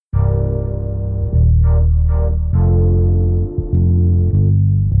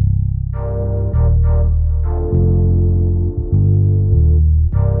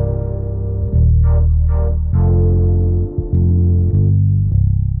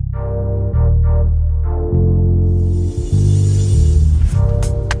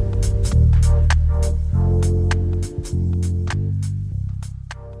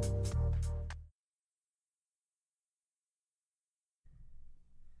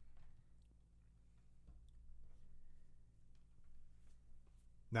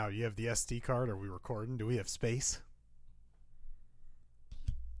Now, you have the SD card. Are we recording? Do we have space?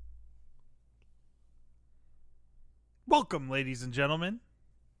 Welcome, ladies and gentlemen,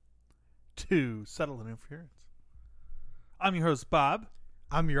 to Subtle Interference. I'm your host, Bob.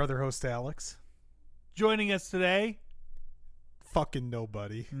 I'm your other host, Alex. Joining us today, Fucking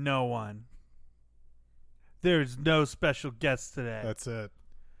nobody. no one. There's no special guest today. That's it.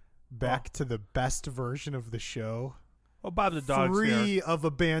 Back to the best version of the show. Oh, Bob the dog's Free here. of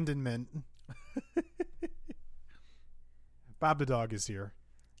abandonment. Bob the dog is here.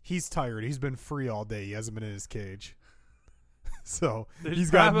 He's tired. He's been free all day. He hasn't been in his cage. So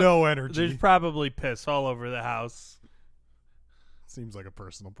he's got no energy. There's probably piss all over the house. Seems like a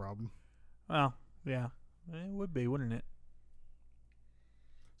personal problem. Well, yeah. It would be, wouldn't it?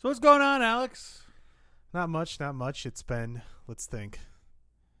 So what's going on, Alex? Not much, not much. It's been, let's think,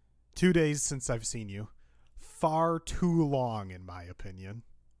 2 days since I've seen you. Far too long, in my opinion.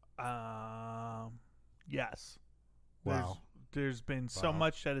 Yes. Wow. There's been so Wow.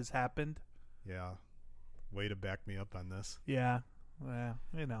 much that has happened. Yeah. Way to back me up on this. Yeah. Well,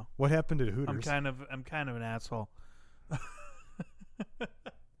 you know. What happened to Hooters? I'm kind of an asshole.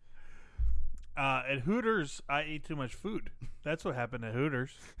 At Hooters, I ate too much food. That's what happened at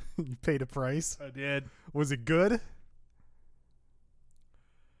Hooters. You paid a price? I did. Was it good?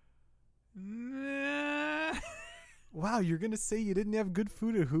 Nah. Wow, you're going to say you didn't have good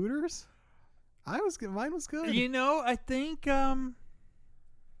food at Hooters? Mine was good. You know, I think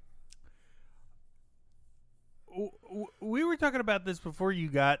we were talking about this before you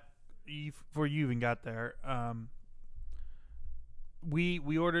even got there.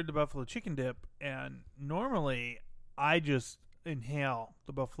 We ordered the buffalo chicken dip, and normally I just inhale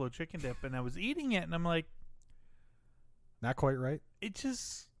the buffalo chicken dip, and I was eating it, and I'm like, Not quite right? it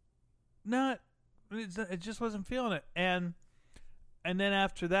just wasn't feeling it. And then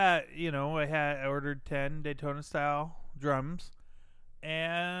after that, you know, I ordered 10 Daytona style drums,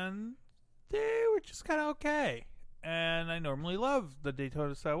 and they were just kind of okay. And I normally love the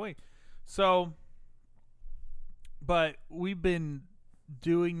Daytona style wing. So, but we've been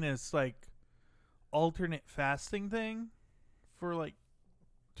doing this like alternate fasting thing for like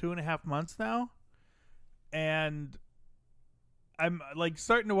 2.5 months now. And I'm like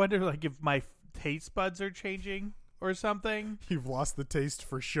starting to wonder like if my taste buds are changing or something. You've lost the taste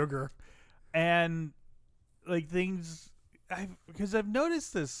for sugar. And like things, because I've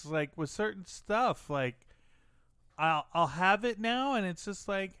noticed this like with certain stuff, like I'll have it now and it's just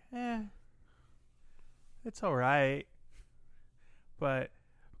like, it's all right. But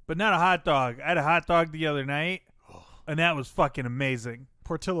not a hot dog. I had a hot dog the other night, and that was fucking amazing.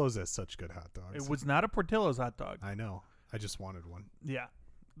 Portillo's has such good hot dogs. It was not a Portillo's hot dog. I know. I just wanted one. Yeah.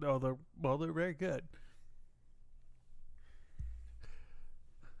 Oh, they're very good.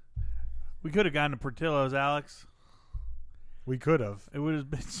 We could have gone to Portillo's, Alex. We could have. It would have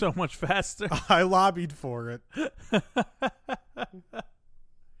been so much faster. I lobbied for it.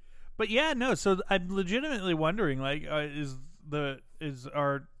 But yeah, no. So I'm legitimately wondering, like, is the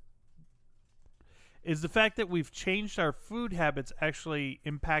fact that we've changed our food habits actually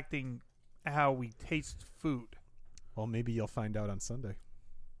impacting how we taste food? Well, maybe you'll find out on Sunday.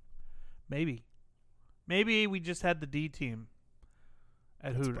 Maybe we just had the D team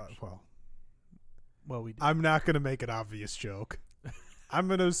at Hooters. Well, we did. I'm not going to make an obvious joke. I'm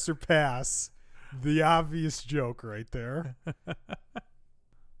going to surpass the obvious joke right there.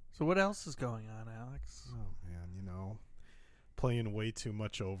 So what else is going on, Alex? Oh, man, you know, playing way too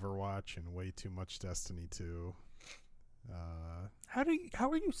much Overwatch and way too much Destiny 2. How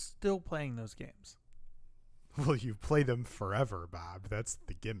are you still playing those games? Well, you play them forever, Bob. That's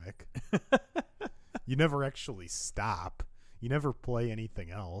the gimmick. You never actually stop. You never play anything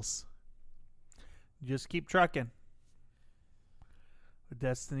else. Just keep trucking. With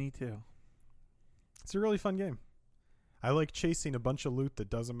Destiny 2. It's a really fun game. I like chasing a bunch of loot that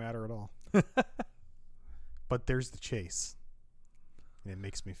doesn't matter at all. But there's the chase. And it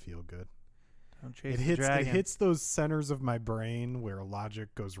makes me feel good. Don't chase It the dragon. hits those centers of my brain where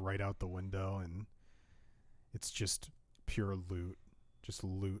logic goes right out the window, and it's just pure loot. Just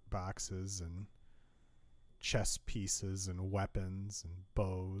loot boxes and chess pieces and weapons and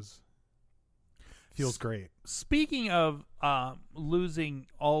bows. Feels great. Speaking of losing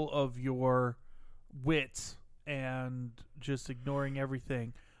all of your wits and just ignoring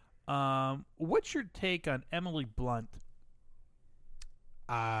everything, what's your take on Emily Blunt?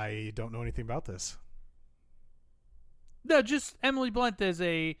 I don't know anything about this. No, just Emily Blunt as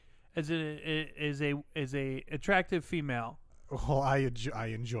a attractive female. Well, I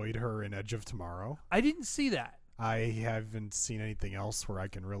enjoyed her in Edge of Tomorrow. I didn't see that. I haven't seen anything else where I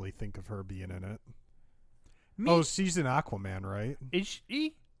can really think of her being in it. Me, Oh, she's in Aquaman, right? is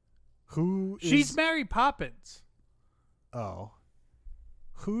she? Who is... She's Mary Poppins. Oh.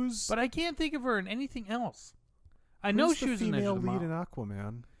 Who's... But I can't think of her in anything else. I know who's she the was in female Ninja lead Mom. in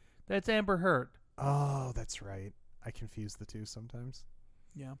Aquaman? That's Amber Heard. Oh, that's right. I confuse the two sometimes.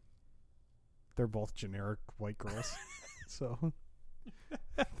 Yeah. They're both generic white girls. So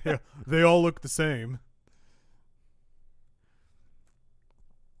they all look the same.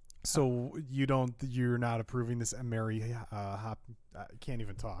 So you're not approving this Mary I can't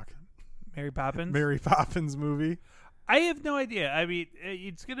even talk. Mary Poppins? Mary Poppins movie? I have no idea. I mean,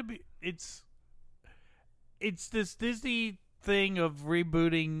 it's going to be it's this Disney thing of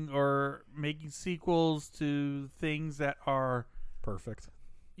rebooting or making sequels to things that are Perfect.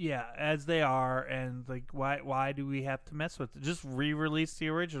 yeah, as they are, and like why do we have to mess with it? Just re-release the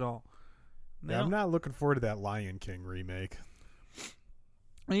original. They Yeah, I'm don't- not looking forward to that Lion King remake.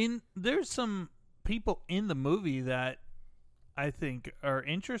 I mean, there's some people in the movie that I think are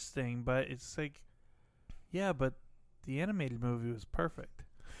interesting, but it's like, yeah, but the animated movie was perfect.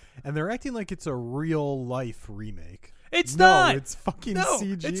 And they're acting like it's a real life remake. It's No, not. it's fucking no,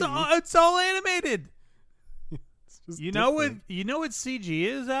 CG. It's all animated. It's just You know different. what CG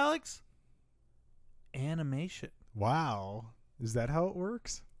is, Alex? Animation. Wow. Is that how it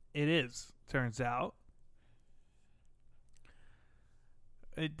works? It is. Turns out.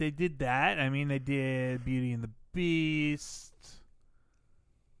 They did that. I mean, they did Beauty and the Beast.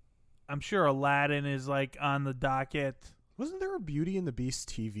 I'm sure Aladdin is like on the docket. Wasn't there a Beauty and the Beast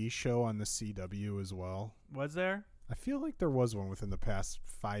TV show on the CW as well? Was there? I feel like there was one within the past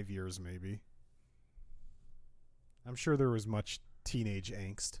 5 years, maybe. I'm sure there was much teenage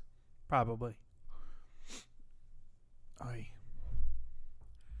angst. Probably. Oy.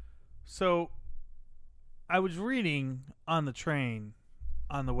 So, I was reading on the train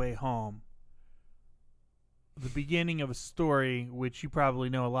on the way home the beginning of a story which you probably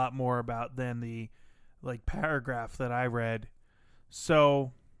know a lot more about than the like paragraph that I read.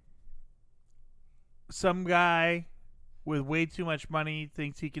 So, some guy with way too much money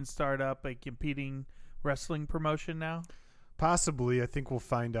thinks he can start up a competing wrestling promotion now. Possibly. I think we'll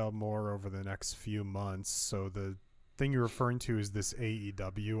find out more over the next few months. So the thing you're referring to is this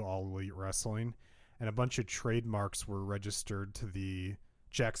AEW, All Elite Wrestling, and a bunch of trademarks were registered to the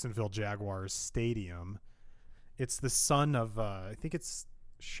Jacksonville Jaguars stadium. It's the son of, I think it's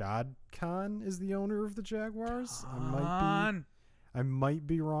Shad Khan is the owner of the Jaguars. I might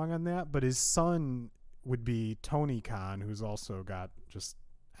be wrong on that, but his son would be Tony Khan, who's also got just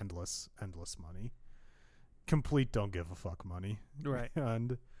endless money. Complete don't give a fuck money. Right.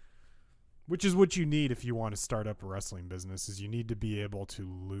 And which is what you need if you want to start up a wrestling business, is you need to be able to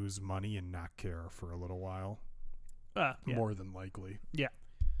lose money and not care for a little while. Yeah. More than likely. Yeah.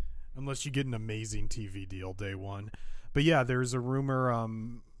 Unless you get an amazing TV deal day one. But yeah, there's a rumor,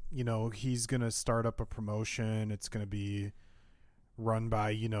 he's going to start up a promotion. It's going to be run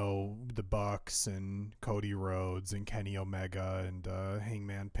by, the Bucks and Cody Rhodes and Kenny Omega and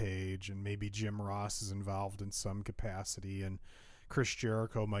Hangman Page, and maybe Jim Ross is involved in some capacity, and Chris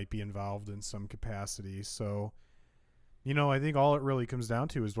Jericho might be involved in some capacity. So, I think all it really comes down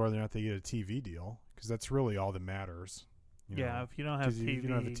to is whether or not they get a TV deal, because that's really all that matters. Yeah, if you don't have TV. If you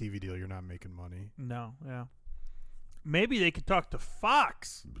don't have a TV deal, you're not making money. No, yeah. Maybe they could talk to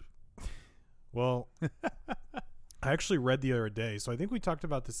Fox. Well, I actually read the other day, so I think we talked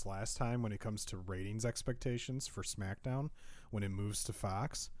about this last time when it comes to ratings expectations for SmackDown when it moves to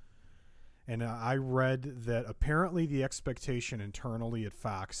Fox. And I read that apparently the expectation internally at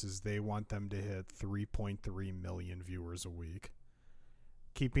Fox is they want them to hit 3.3 million viewers a week.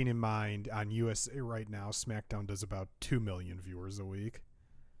 Keeping in mind, on USA right now, SmackDown does about 2 million viewers a week.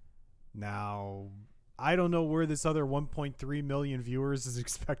 Now, I don't know where this other 1.3 million viewers is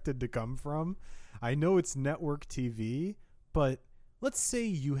expected to come from. I know it's network TV, but let's say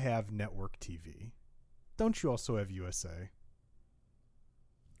you have network TV. Don't you also have USA?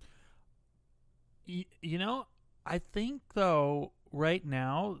 I think, though, right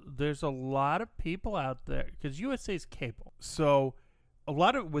now, there's a lot of people out there, because USA is cable. So,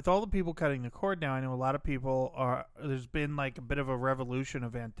 with all the people cutting the cord now, I know a lot of people there's been like a bit of a revolution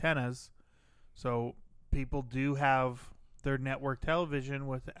of antennas. So, people do have their network television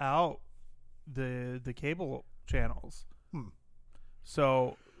without the cable channels.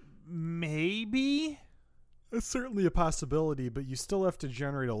 So, maybe... It's certainly a possibility, but you still have to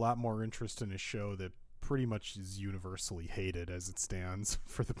generate a lot more interest in a show that pretty much is universally hated as it stands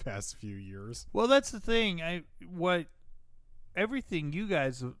for the past few years. Well, that's the thing. Everything you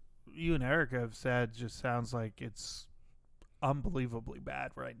guys you and Erica have said just sounds like it's unbelievably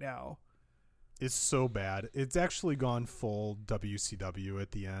bad right now. It's so bad. It's actually gone full WCW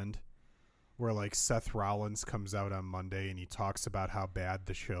at the end, where like Seth Rollins comes out on Monday and he talks about how bad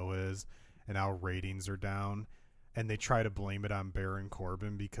the show is and how ratings are down, and they try to blame it on Baron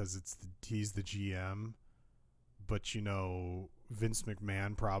Corbin because he's the GM. But you know, Vince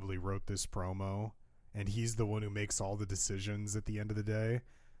McMahon probably wrote this promo, and he's the one who makes all the decisions at the end of the day.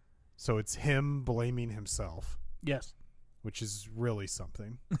 So it's him blaming himself. Yes. Which is really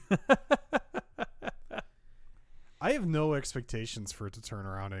something. I have no expectations for it to turn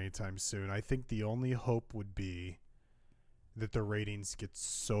around anytime soon. I think the only hope would be that the ratings get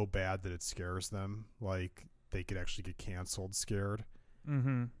so bad that it scares them. Like, they could actually get canceled scared.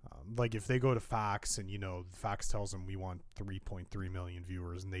 Mm-hmm. Like, if they go to Fox and, you know, Fox tells them we want 3.3 million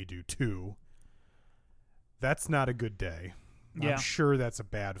viewers and they do 2, that's not a good day. Yeah. I'm sure that's a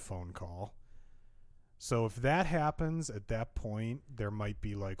bad phone call. So if that happens, at that point, there might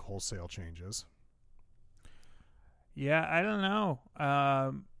be, like, wholesale changes. Yeah, I don't know.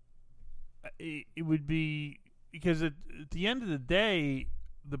 It would be because at the end of the day,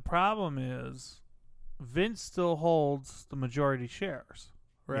 the problem is Vince still holds the majority shares,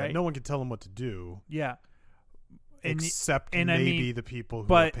 right? Yeah, no one can tell him what to do. Yeah, Except maybe I mean, the people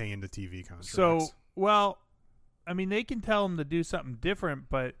who are paying the TV contracts. So, well, I mean, they can tell him to do something different,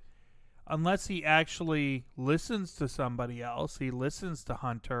 but unless he actually listens to somebody else, he listens to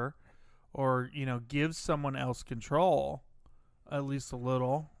Hunter, or, you know, gives someone else control, at least a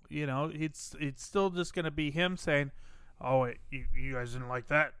little, you know, it's still just going to be him saying, oh, wait, you guys didn't like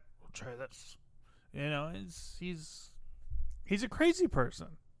that? We'll try this. You know, he's a crazy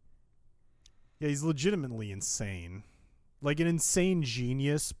person. Yeah, he's legitimately insane. Like an insane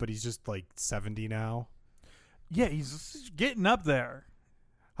genius, but he's just like 70 now. Yeah, he's getting up there.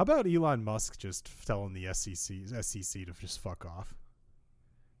 How about Elon Musk just telling the SEC to just fuck off?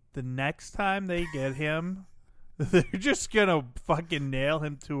 The next time they get him, they're just gonna fucking nail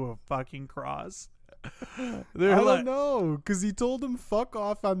him to a fucking cross. I don't know, because he told him fuck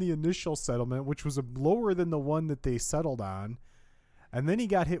off on the initial settlement, which was lower than the one that they settled on, and then he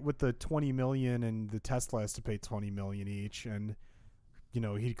got hit with the $20 million, and the Tesla has to pay $20 million each, and you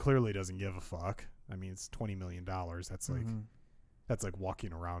know he clearly doesn't give a fuck. I mean, it's $20 million. That's like that's like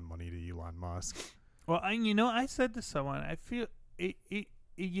walking around money to Elon Musk. Well, I said to someone, I feel it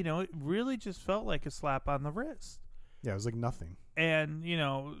it really just felt like a slap on the wrist. Yeah, it was like nothing. And, you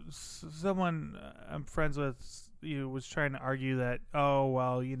know, someone I'm friends with, was trying to argue that, oh,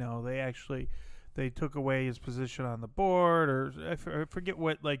 well, you know, they took away his position on the board, or I forget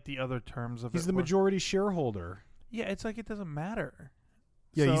what, like, the other terms of it. He's the majority shareholder. Yeah, it's like it doesn't matter.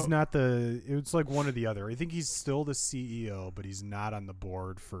 Yeah, so, he's not it's like one or the other. I think he's still the CEO, but he's not on the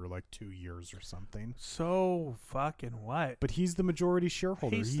board for like 2 years or something. So fucking what? But he's the majority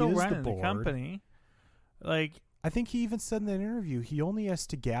shareholder. He's still running the company. Like, I think he even said in that interview he only has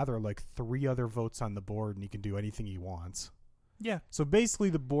to gather like 3 other votes on the board and he can do anything he wants. Yeah. So basically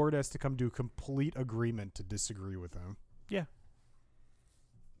the board has to come to a complete agreement to disagree with him. Yeah.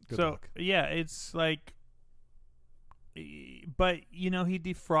 Good luck. Yeah, it's like, but, you know, he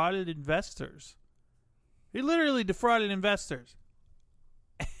defrauded investors. He literally defrauded investors.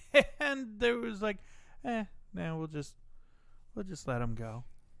 And there was like, no, we'll just let him go.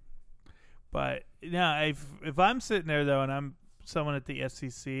 But now, if I'm sitting there though, and I'm someone at the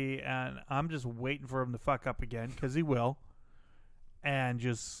SEC, and I'm just waiting for him to fuck up again, because he will, and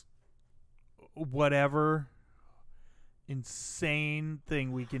just whatever insane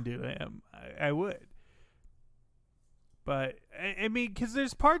thing we can do to him, I would. But I mean, because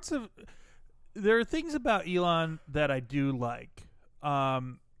there are things about Elon that I do like.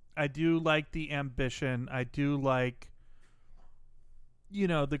 I do like the ambition. I do like, you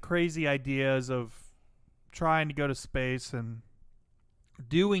know, the crazy ideas of trying to go to space and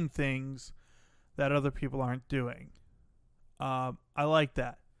doing things that other people aren't doing. I like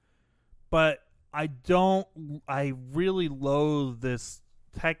that. But I really loathe this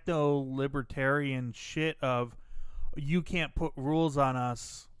techno-libertarian shit of, you can't put rules on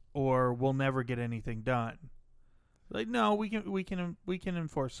us or we'll never get anything done. Like, no, we can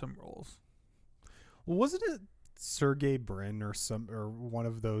enforce some rules. Well, wasn't it Sergey Brin or one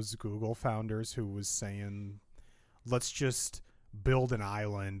of those Google founders who was saying, let's just build an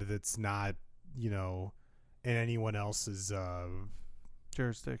island that's not, you know, in anyone else's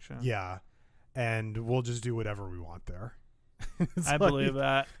jurisdiction. Yeah. And we'll just do whatever we want there. I believe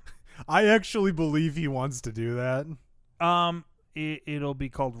that. I actually believe he wants to do that. It'll be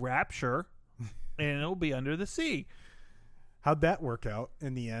called Rapture, and it'll be under the sea. How'd that work out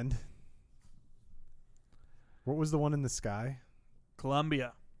in the end? What was the one in the sky?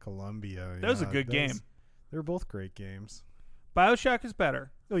 Columbia. Columbia. That was a good game. They were both great games. BioShock is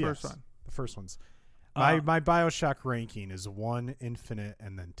better. Oh, First yes. one. The first one's. My BioShock ranking is 1, Infinite,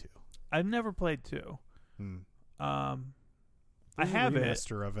 and then 2. I've never played 2. I There's have a it.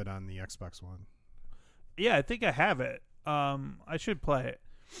 remaster of it on the Xbox One. Yeah, I think I have it. I should play it.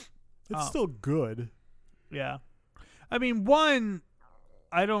 It's still good. Yeah. I mean, 1,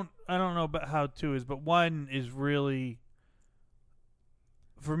 I don't know about how 2 is, but 1 is really,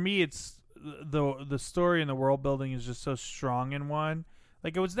 for me, it's the story and the world building is just so strong in 1.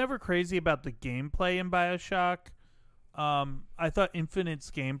 Like, I was never crazy about the gameplay in BioShock. I thought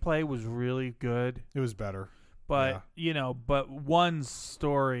Infinite's gameplay was really good, It was better. but but 1's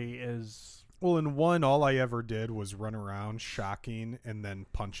story is Well, in 1, all I ever did was run around shocking and then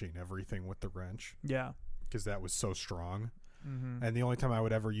punching everything with the wrench yeah. because that was so strong. Mm-hmm. And the only time I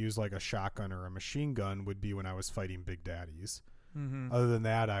would ever use like a shotgun or a machine gun would be when I was fighting big daddies. Mm-hmm. Other than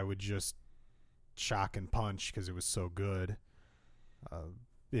that, I would just shock and punch because it was so good.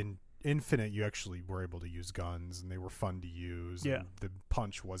 In Infinite, you actually were able to use guns, and they were fun to use. Yeah. And the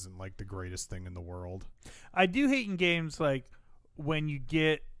punch wasn't like the greatest thing in the world. I do hate in games like when you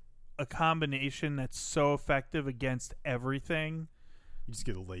get a combination that's so effective against everything. You just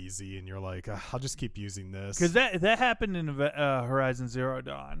get lazy, and you're like, I'll just keep using this. Because that happened in Horizon Zero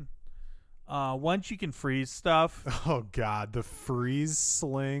Dawn. Once you can freeze stuff. Oh, God. The freeze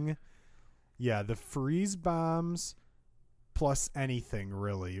sling. Yeah, the freeze bombs plus anything,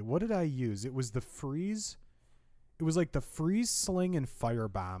 really. What did I use? It was the freeze. It was like the freeze sling and fire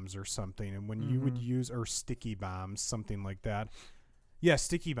bombs or something. And when you would use, or sticky bombs, something like that. Yeah,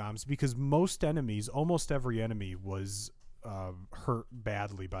 sticky bombs, because most enemies, almost every enemy was hurt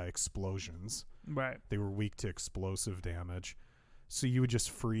badly by explosions. Right. They were weak to explosive damage. So you would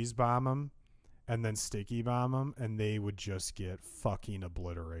just freeze bomb them and then sticky bomb them, and they would just get fucking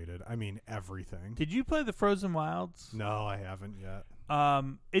obliterated. I mean, everything. Did you play the Frozen Wilds? No, I haven't yet.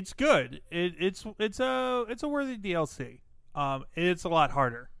 It's good. It's a worthy DLC. It's a lot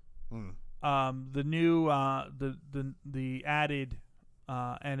harder. The new the added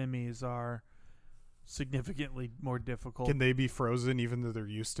enemies are significantly more difficult. Can they be frozen even though they're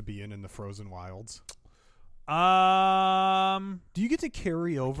used to being in the frozen wilds? Do you get to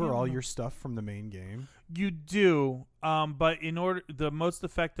carry over all your stuff from the main game? You do, but the most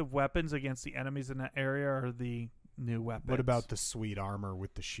effective weapons against the enemies in that area are the new weapons. What about the sweet armor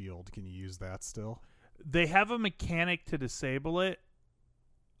with the shield? Can you use that still? They have a mechanic to disable it,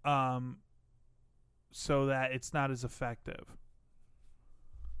 so that it's not as effective.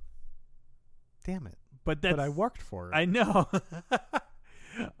 Damn it. But I worked for it. I know.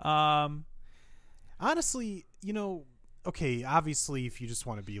 Honestly, okay, obviously if you just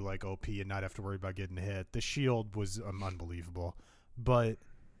want to be like OP and not have to worry about getting hit, the shield was unbelievable. But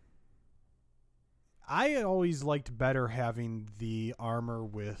I always liked better having the armor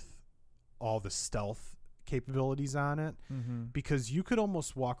with all the stealth capabilities on it, because you could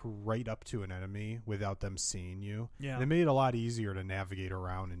almost walk right up to an enemy without them seeing you. Yeah. And it made it a lot easier to navigate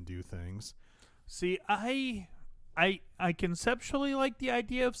around and do things. See, I conceptually like the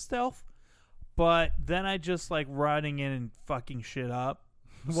idea of stealth, but then I just like running in and fucking shit up.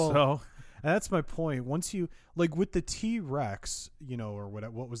 Well, so and that's my point. Once you, like with the T-Rex, or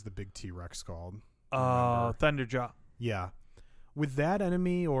what was the big T-Rex called? Thunderjaw. Yeah. With that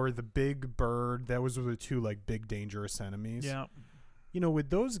enemy or the big bird, that was the two like big dangerous enemies. Yeah. With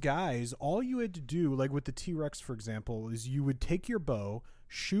those guys, all you had to do, like with the T-Rex, for example, is you would take your bow,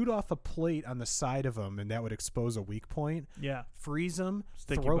 shoot off a plate on the side of them, and that would expose a weak point. Yeah. Freeze them.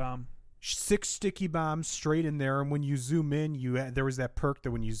 Sticky bomb. 6 sticky bombs straight in there, and when you zoom in, there was that perk that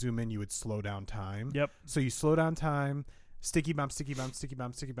when you zoom in, you would slow down time. Yep. So you slow down time, sticky bomb, sticky bomb, sticky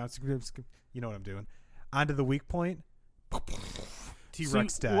bomb, sticky bomb, sticky bomb. You know what I'm doing. Onto the weak point.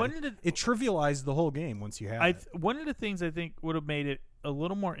 T-Rex dead. It trivialized the whole game once you had it. One of the things I think would have made it a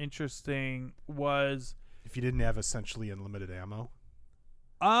little more interesting was if you didn't have essentially unlimited ammo.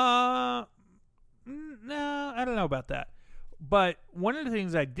 No, I don't know about that. But one of the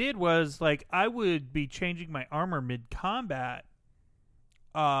things I did was like I would be changing my armor mid-combat,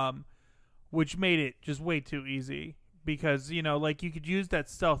 which made it just way too easy because like you could use that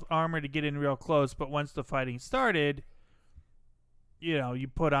stealth armor to get in real close, but once the fighting started, you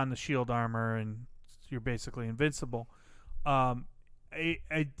put on the shield armor and you're basically invincible. I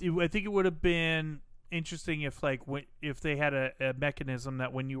think it would have been interesting if if they had a mechanism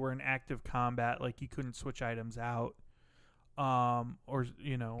that when you were in active combat, like you couldn't switch items out. Or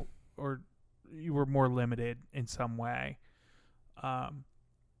you were more limited in some way.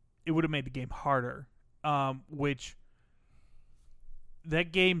 it would have made the game harder. Which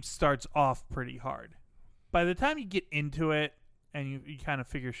that game starts off pretty hard. By the time you get into it and you kind of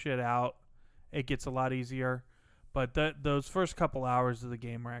figure shit out, it gets a lot easier. But those first couple hours of the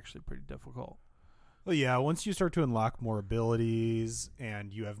game are actually pretty difficult. Well, yeah, once you start to unlock more abilities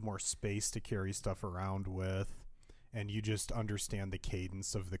and you have more space to carry stuff around with, and you just understand the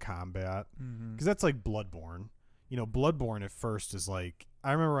cadence of the combat, because that's like Bloodborne. You know, Bloodborne at first is like,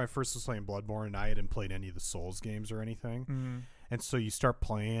 I remember when I first was playing Bloodborne and I hadn't played any of the Souls games or anything. And so you start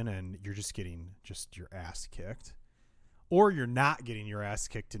playing and you're just getting your ass kicked. Or you're not getting your ass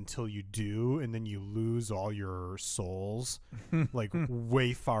kicked until you do, and then you lose all your souls, like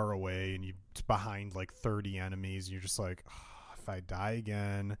way far away, and you're behind like 30 enemies. And you're just like, oh, if I die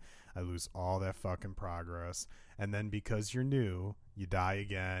again, I lose all that fucking progress. And then because you're new, you die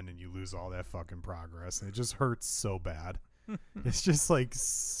again, and you lose all that fucking progress. And it just hurts so bad. It's just like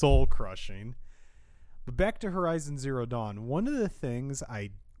soul crushing. But back to Horizon Zero Dawn. One of the things I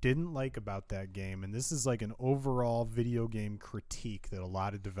didn't like about that game, and this is like an overall video game critique that a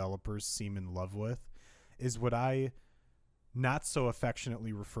lot of developers seem in love with, is what I not so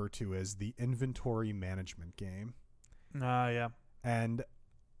affectionately refer to as the inventory management game. Yeah. And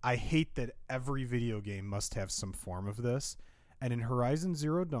I hate that every video game must have some form of this. And in Horizon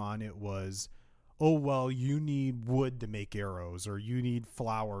Zero Dawn, it was, oh, well, you need wood to make arrows, or you need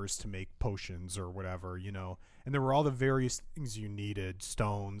flowers to make potions or whatever, you know. And there were all the various things you needed,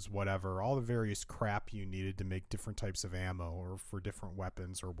 stones, whatever, all the various crap you needed to make different types of ammo or for different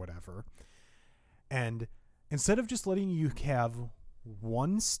weapons or whatever. And instead of just letting you have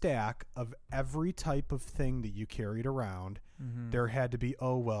one stack of every type of thing that you carried around, there had to be,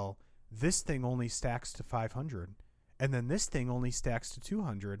 oh, well, this thing only stacks to 500. And then this thing only stacks to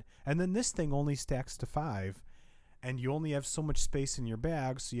 200. And then this thing only stacks to 5. And you only have so much space in your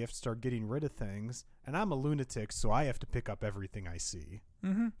bag, so you have to start getting rid of things. And I'm a lunatic, so I have to pick up everything I see.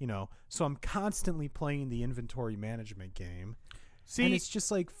 You know, so I'm constantly playing the inventory management game. See, and it's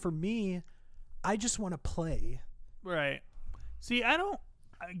just like, for me, I just want to play. Right. See, I don't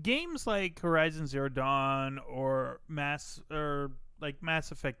games like Horizon Zero Dawn or Mass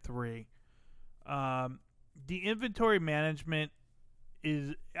Effect 3. The inventory management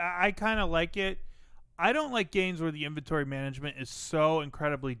is, I kind of like it. I don't like games where the inventory management is so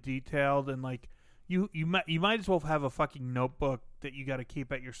incredibly detailed, and like you might as well have a fucking notebook that you got to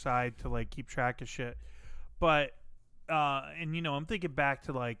keep at your side to like keep track of shit. But and you know, I'm thinking back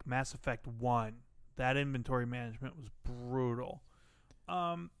to like Mass Effect 1. That inventory management was brutal.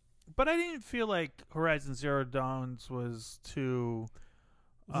 But I didn't feel like Horizon Zero Dawn's was too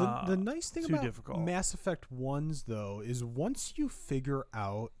the nice thing about difficult. Mass Effect 1's, though, is once you figure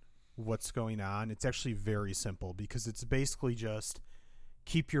out what's going on, it's actually very simple, because it's basically just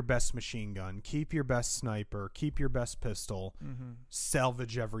keep your best machine gun, keep your best sniper, keep your best pistol,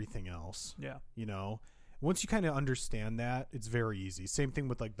 salvage everything else. Yeah. You know? Once you kind of understand that, it's very easy. Same thing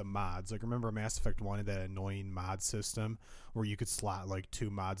with like the mods. Like, remember Mass Effect 1 had that annoying mod system where you could slot like 2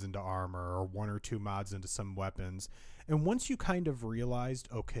 mods into armor or 1 or 2 mods into some weapons. And once you kind of realized,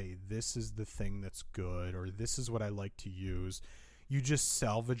 okay, this is the thing that's good, or this is what I like to use, you just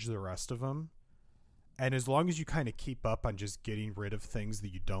salvage the rest of them. And as long as you kind of keep up on just getting rid of things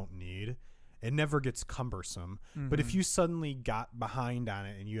that you don't need, it never gets cumbersome. But if you suddenly got behind on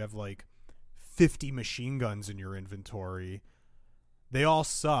it and you have like 50 machine guns in your inventory, they all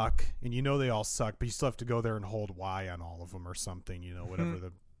suck, and you know they all suck, but you still have to go there and hold Y on all of them or something, you know, whatever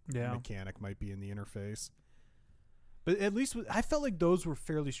the mechanic might be in the interface. But at least I felt like those were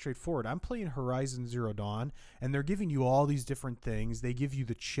fairly straightforward. I'm playing Horizon Zero Dawn, and they're giving you all these different things. They give you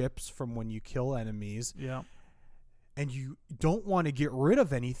the chips from when you kill enemies. Yeah. And you don't want to get rid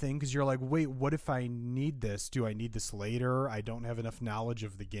of anything because you're like, wait, what if I need this? Do I need this later? I don't have enough knowledge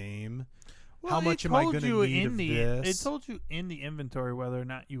of the game. Well, how much am I going to need of this? It told you in the inventory whether or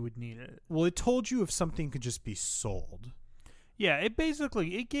not you would need it. Well, it told you if something could just be sold. Yeah, it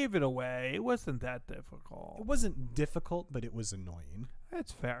gave it away. It wasn't that difficult. It wasn't difficult, but it was annoying.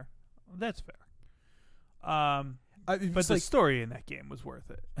 That's fair. But the story in that game was worth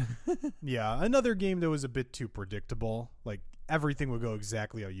it. Yeah, another game that was a bit too predictable. Like, everything would go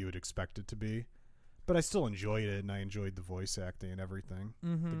exactly how you would expect it to be. But I still enjoyed it, and I enjoyed the voice acting and everything.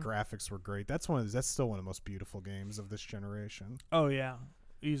 The graphics were great. That's still one of the most beautiful games of this generation. Oh yeah,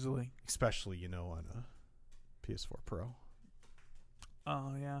 easily. Especially, you know, on a PS4 Pro.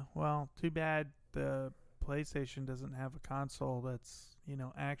 Oh yeah. Well, too bad the PlayStation doesn't have a console that's, you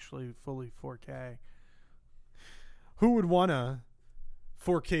know, actually fully 4K. Who would want a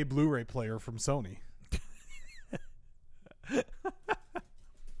 4K Blu-ray player from Sony?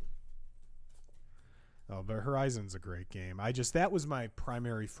 but Horizon's a great game. That was my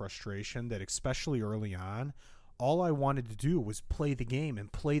primary frustration, that especially early on, all I wanted to do was play the game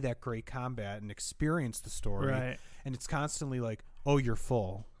and play that great combat and experience the story. Right. And it's constantly like, oh, you're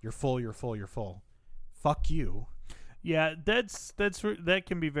full. You're full, you're full, you're full. Fuck you. Yeah, that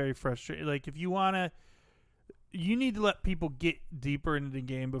can be very frustrating. Like, if you want to, you need to let people get deeper into the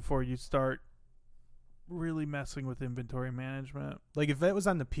game before you start really messing with inventory management. Like, if that was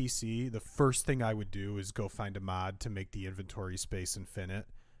on the PC, the first thing I would do is go find a mod to make the inventory space infinite,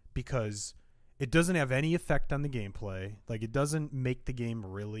 because it doesn't have any effect on the gameplay. Like, it doesn't make the game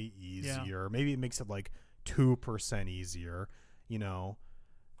really easier. Yeah. Maybe it makes it like 2% easier, you know.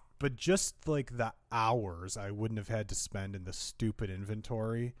 But just like the hours I wouldn't have had to spend in the stupid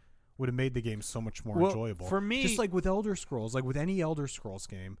inventory would have made the game so much more enjoyable. For me, just like with Elder Scrolls, like with any Elder Scrolls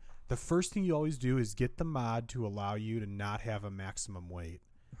game, the first thing you always do is get the mod to allow you to not have a maximum wait.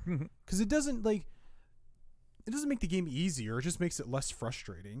 Because it doesn't make the game easier. It just makes it less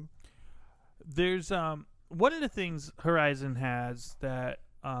frustrating. There's one of the things Horizon has that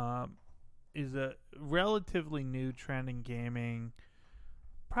is a relatively new trend in gaming.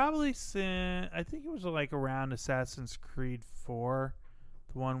 Probably since, I think it was like around Assassin's Creed 4,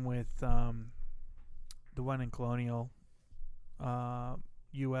 the one with the one in Colonial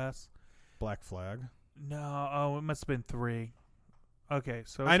U.S. Black Flag. No, it must have been 3. Okay,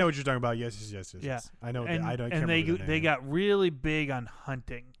 so I know what you're talking about. Yes. Yeah, I know. And, I don't. And they got really big on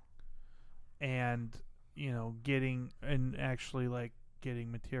hunting, and getting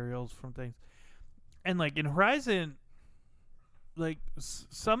materials from things, and like in Horizon. Like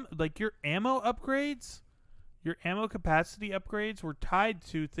some your ammo upgrades, your ammo capacity upgrades were tied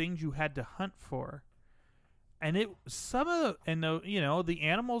to things you had to hunt for, and the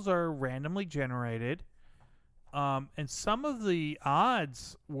animals are randomly generated, and some of the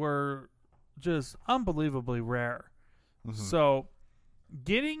odds were just unbelievably rare. Mm-hmm. So,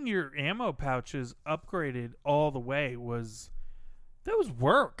 getting your ammo pouches upgraded all the way was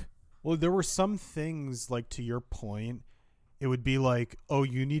work. Well, there were some things, like, to your point. It would be like, oh,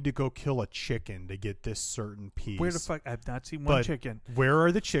 you need to go kill a chicken to get this certain piece. Where the fuck? I've not seen one chicken. Where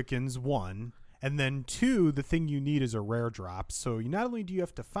are the chickens? 1. And then 2, the thing you need is a rare drop. So not only do you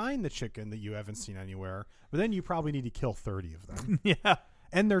have to find the chicken that you haven't seen anywhere, but then you probably need to kill 30 of them. Yeah.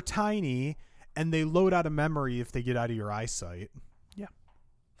 And they're tiny, and they load out of memory if they get out of your eyesight. Yeah.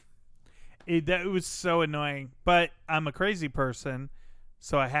 That was so annoying. But I'm a crazy person,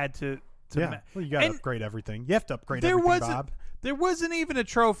 so I had to... Well, you got to upgrade everything. You have to upgrade everything, Bob. There wasn't even a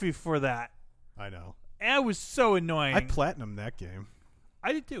trophy for that. I know. And it was so annoying. I platinumed that game.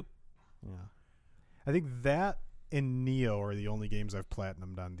 I did too. Yeah. I think that and Neo are the only games I've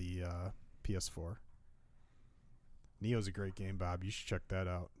platinumed on the PS4. Neo's a great game, Bob. You should check that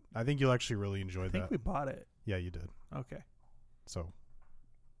out. I think you'll actually really enjoy that. I think we bought it. Yeah, you did. Okay. So,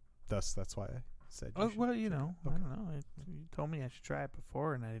 that's why I said. Well, okay. I don't know. You told me I should try it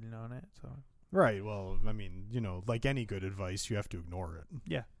before, and I didn't own it. So. Right. Well, I mean, like any good advice, you have to ignore it.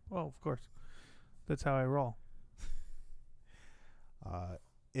 Yeah. Well, of course. That's how I roll.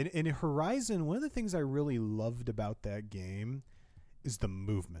 In Horizon, one of the things I really loved about that game is the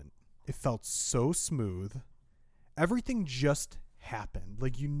movement. It felt so smooth. Everything just happened.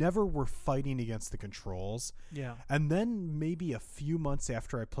 Like, you never were fighting against the controls. Yeah. And then maybe a few months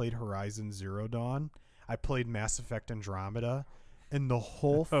after I played Horizon Zero Dawn, I played Mass Effect Andromeda, and the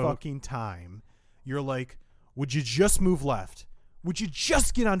whole fucking time you're like, would you just move left? Would you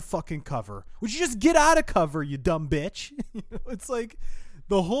just get on fucking cover? Would you just get out of cover, you dumb bitch? It's like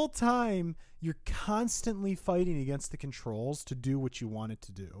the whole time you're constantly fighting against the controls to do what you want it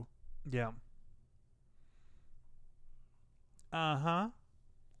to do. Yeah. Uh-huh.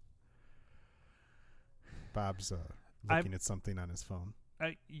 Bob's looking at something on his phone.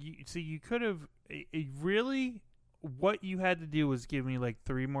 You could have really, what you had to do was give me like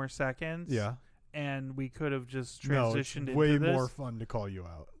 3 more seconds. Yeah. And we could have just transitioned into this. Way more fun to call you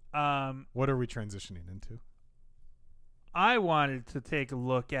out. What are we transitioning into? I wanted to take a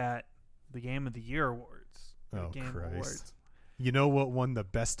look at the Game of the Year awards. Christ. You know what won the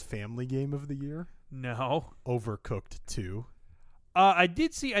best family game of the year? No. Overcooked 2. I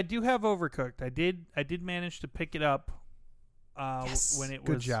do have Overcooked. I did manage to pick it up yes. When it was.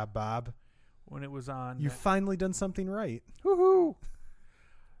 Good job, Bob. When it was on. You've finally done something right. Woohoo!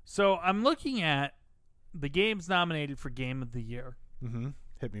 So I'm looking at the games nominated for Game of the Year. Mm-hmm.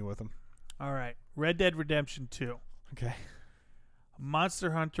 Hit me with them. All right. Red Dead Redemption 2. Okay.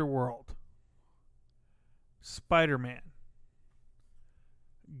 Monster Hunter World. Spider-Man.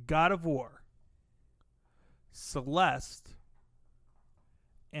 God of War. Celeste.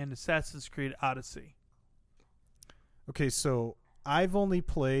 And Assassin's Creed Odyssey. Okay, so I've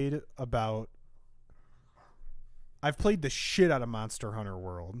played the shit out of Monster Hunter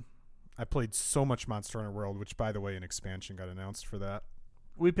World. I played so much Monster Hunter World, which, by the way, an expansion got announced for that.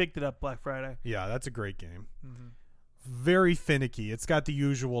 We picked it up Black Friday. Yeah, that's a great game. Mm-hmm. Very finicky. It's got the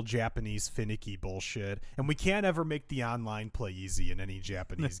usual Japanese finicky bullshit, and we can't ever make the online play easy in any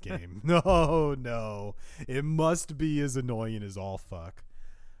Japanese game. No. It must be as annoying as all fuck.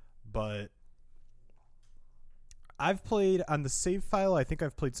 But I've played on the save file, I think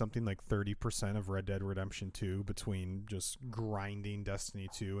I've played something like 30% of Red Dead Redemption 2 between just grinding Destiny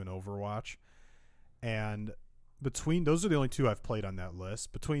 2 and Overwatch. And between those are the only two I've played on that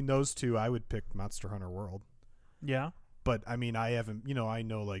list. Between those two, I would pick Monster Hunter World. Yeah. But I mean, I haven't, I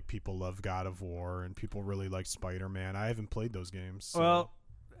know like people love God of War and people really like Spider-Man. I haven't played those games. So. Well,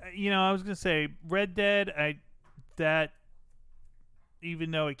 I was going to say Red Dead,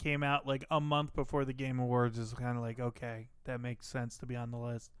 even though it came out like a month before the Game Awards, is kind of like, okay, that makes sense to be on the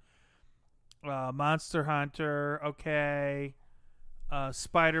list. Monster Hunter, okay.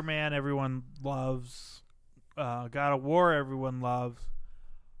 Spider-Man, everyone loves. God of War, everyone loves.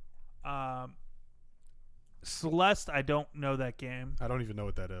 Celeste, I don't know that game. I don't even know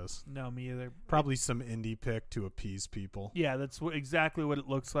what that is. No, me either. Probably some indie pick to appease people. Yeah, that's exactly what it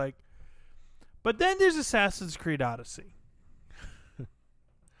looks like. But then there's Assassin's Creed Odyssey.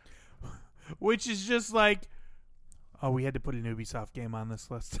 Which is just like, oh, we had to put an Ubisoft game on this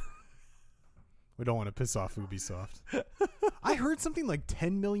list. We don't want to piss off Ubisoft. I heard something like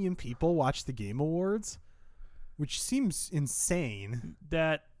 10 million people watch the Game Awards, which seems insane.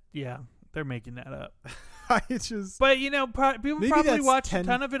 Yeah, they're making that up. But people probably watch a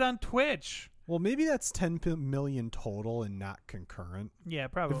ton of it on Twitch. Well, maybe that's 10 million total and not concurrent. Yeah,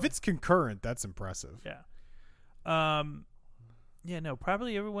 probably. If it's concurrent, that's impressive. Yeah. Yeah, no,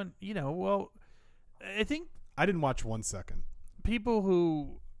 probably everyone, well, I think I didn't watch 1 second. People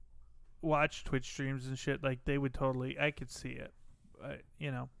who watch Twitch streams and shit, like they would totally, I could see it,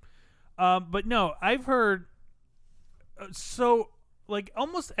 but no, I've heard, like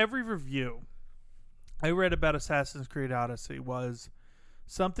almost every review I read about Assassin's Creed Odyssey was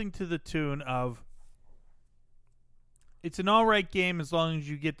something to the tune of, it's an all right game as long as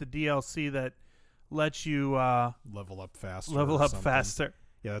you get the DLC that lets you level up faster.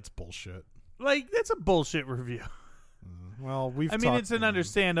 Yeah, that's bullshit. Like, that's a bullshit review. Well, it's an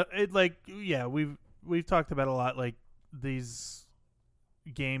understand. It we've talked about a lot. Like these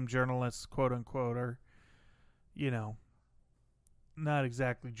game journalists, quote unquote, are, not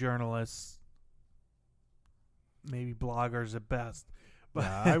exactly journalists. Maybe bloggers at best. But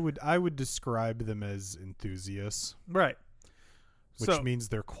yeah, I would describe them as enthusiasts. Right. Which means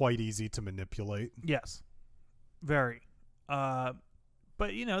they're quite easy to manipulate. Yes. Very. But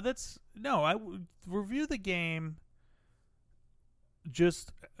I would review the game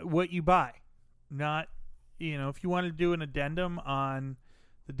just what you buy. Not, if you want to do an addendum on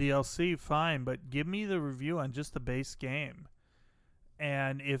the DLC, fine, but give me the review on just the base game.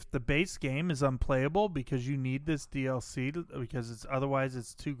 And if the base game is unplayable because you need this DLC because otherwise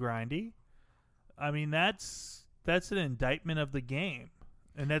it's too grindy, I mean, that's an indictment of the game,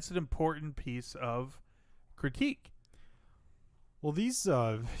 and that's an important piece of critique. Well, these,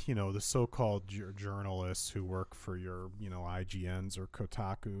 the so-called journalists who work for your, IGNs or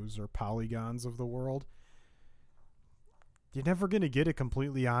Kotakus or Polygons of the world, you're never going to get a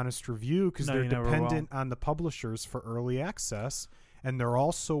completely honest review because they're dependent on the publishers for early access, and they're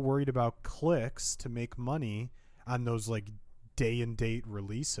also worried about clicks to make money on those, like, day and date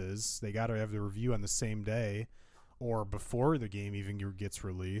releases. They got to have the review on the same day or before the game even gets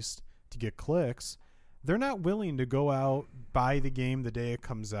released to get clicks. They're not willing to go out, buy the game the day it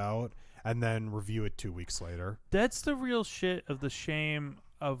comes out, and then review it 2 weeks later. That's the real shit of the shame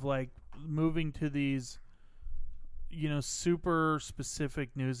of, like, moving to these, super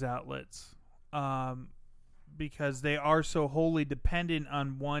specific news outlets, because they are so wholly dependent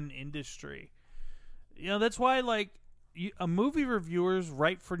on one industry. That's why, like, movie reviewers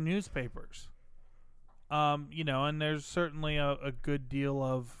write for newspapers. And there's certainly a good deal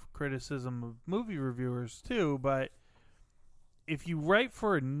of criticism of movie reviewers too, but if you write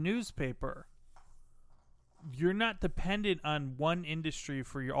for a newspaper, you're not dependent on one industry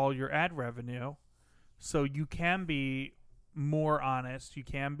for all your ad revenue, so you can be more honest, you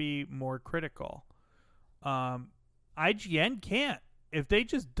can be more critical. IGN can't. If they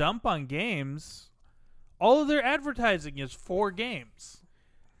just dump on games, all of their advertising is for games.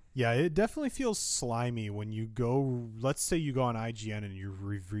 Yeah, it definitely feels slimy when you go, let's say you go on IGN and you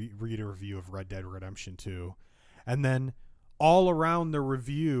read a review of Red Dead Redemption 2, and then all around the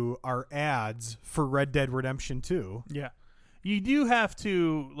review are ads for Red Dead Redemption 2. Yeah. You do have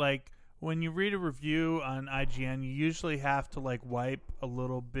to, like, when you read a review on IGN, you usually have to, like, wipe a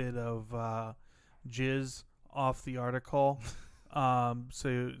little bit of jizz off the article so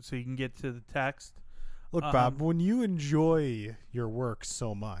you can get to the text. Look, Bob, when you enjoy your work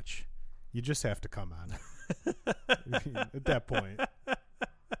so much, you just have to come on. At that point.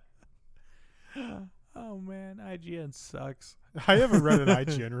 Oh, man. IGN sucks. I haven't read an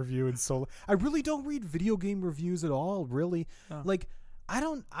IGN review in so long. I really don't read video game reviews at all, really. Oh. Like,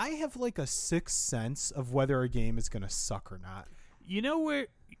 I have like a sixth sense of whether a game is going to suck or not. You know where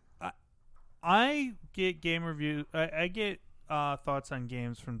I get game reviews, I get thoughts on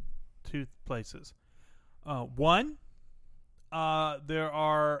games from two places. One, there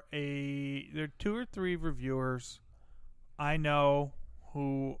are 2 or 3 reviewers I know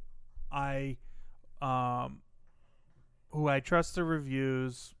who I trust their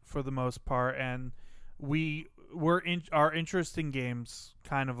reviews for the most part, and our interest in games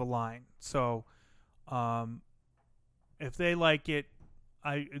kind of align. So, if they like it,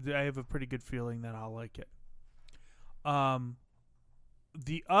 I have a pretty good feeling that I'll like it.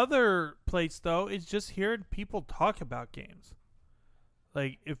 The other place, though, is just hearing people talk about games.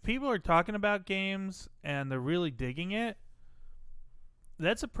 Like, if people are talking about games and they're really digging it,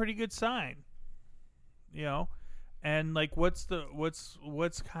 that's a pretty good sign. You know? And, like, what's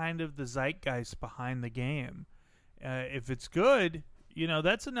kind of the zeitgeist behind the game? If it's good, you know,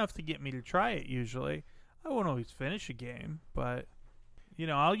 that's enough to get me to try it, usually. I won't always finish a game, but, you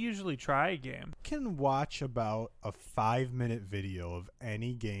know, I'll usually try a game. I can watch about a 5-minute video of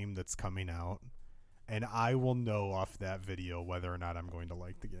any game that's coming out, and I will know off that video whether or not I'm going to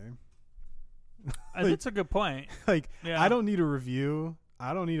like the game. That's a good point. Like, Yeah. I don't need a review.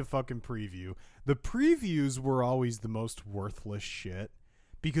 I don't need a fucking preview. The previews were always the most worthless shit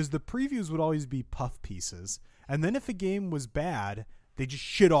because the previews would always be puff pieces. And then if a game was bad, they just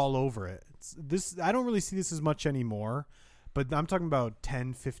shit all over it. I don't really see this as much anymore, but I'm talking about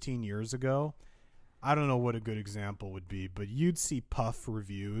 10, 15 years ago. I don't know what a good example would be, but you'd see puff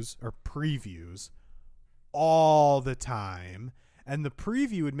reviews or previews all the time. And the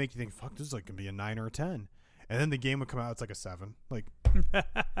preview would make you think, fuck, this is like going to be a 9 or a 10. And then the game would come out, it's like a 7. Like,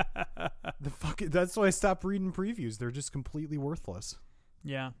 that's why I stopped reading previews. They're just completely worthless.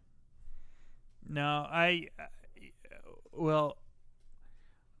 Yeah. No, well,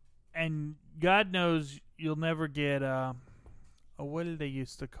 and God knows you'll never get, what did they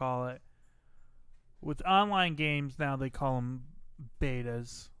used to call it? With online games now, they call them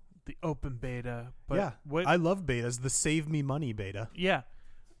betas, the open beta. But yeah, I love betas, the save me money beta. Yeah.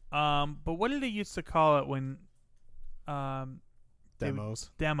 But what did they used to call it when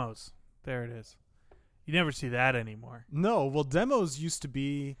Demos. Demos. There it is. You never see that anymore. No, well, demos used to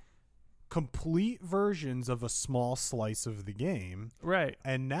be complete versions of a small slice of the game. Right.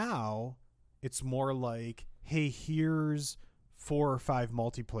 And now it's more like, hey, here's 4 or 5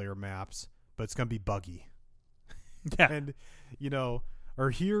 multiplayer maps, but it's going to be buggy. Yeah. And, you know,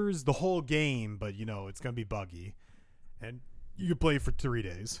 or here's the whole game, but, you know, it's going to be buggy. And you can play for 3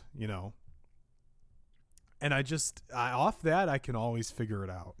 days, you know. And off that, I can always figure it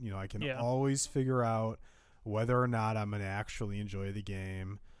out. You know, I can always figure out whether or not I'm going to actually enjoy the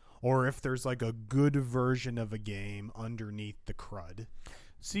game or if there's like a good version of a game underneath the crud.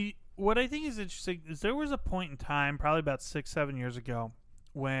 See, what I think is interesting is there was a point in time, probably about 6-7 years ago,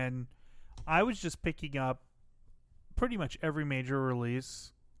 when I was just picking up pretty much every major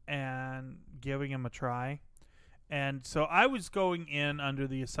release and giving them a try. And so I was going in under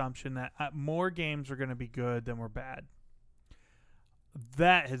the assumption that more games are going to be good than were bad.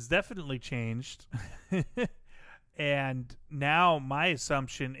 That has definitely changed. And now my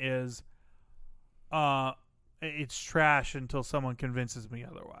assumption is it's trash until someone convinces me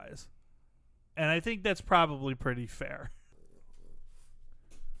otherwise. And I think that's probably pretty fair.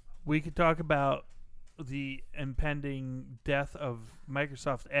 We could talk about the impending death of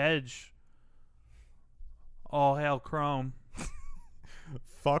Microsoft Edge. All hail Chrome.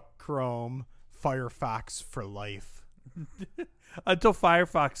 Fuck Chrome. Firefox for life. Until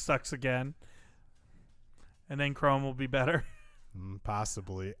Firefox sucks again. And then Chrome will be better.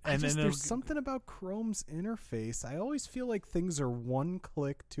 Possibly. And then there's something about Chrome's interface. I always feel like things are one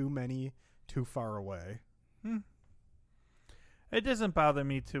click too many, too far away. It doesn't bother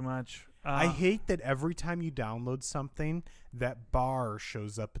me too much. I hate that every time you download something, that bar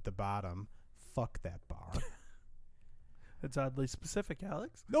shows up at the bottom. Fuck that bar. It's oddly specific,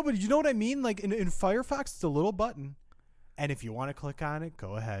 Alex. No, but you know what I mean? Like in Firefox, it's a little button. And if you want to click on it,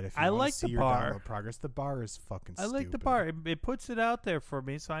 go ahead. If you I want like to see the your bar. download progress, the bar is fucking I stupid. like the bar. It puts it out there for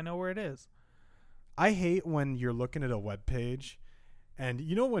me, so I know where it is. I hate when you're looking at a web page, and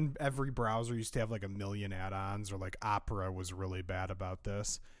you know when every browser used to have like a million add-ons, or like Opera was really bad about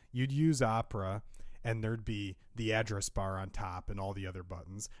this. You'd use Opera, and there'd be the address bar on top and all the other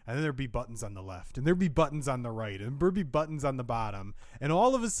buttons, and then there'd be buttons on the left, and there'd be buttons on the right, and there'd be buttons on the bottom, and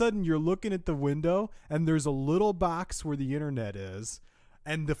all of a sudden you're looking at the window, and there's a little box where the internet is,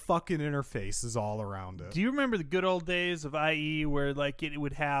 and the fucking interface is all around it. Do you remember the good old days of IE where like it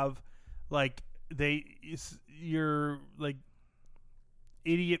would have like your like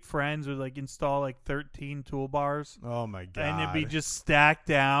idiot friends would like install like 13 toolbars Oh my god. and it'd be just stacked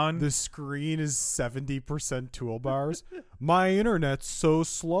down? The screen is 70% toolbars. My internet's so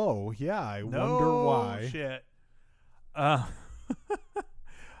slow. Yeah, I wonder why. Shit.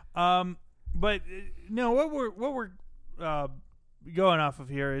 But no, what we're going off of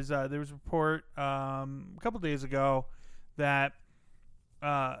here is there was a report a couple days ago that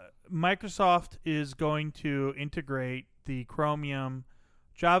Microsoft is going to integrate the Chromium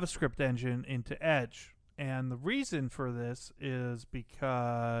JavaScript engine into Edge. And the reason for this is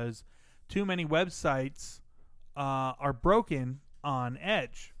because too many websites are broken on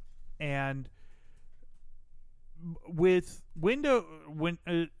Edge. And with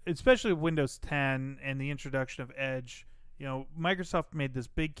especially Windows 10 and the introduction of Edge, you know, Microsoft made this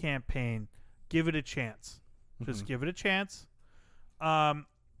big campaign, give it a chance. Just give it a chance.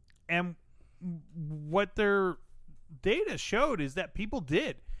 And what their data showed is that people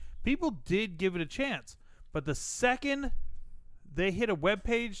did give it a chance. But the second they hit a web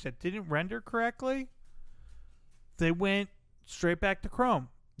page that didn't render correctly, they went straight back to Chrome.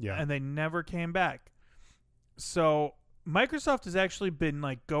 Yeah. And they never came back. So Microsoft has actually been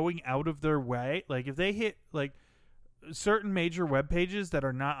like going out of their way. Like if they hit like certain major web pages that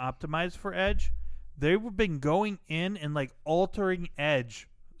are not optimized for Edge, they've been going in and like altering Edge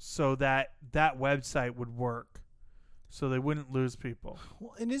so that that website would work, so they wouldn't lose people.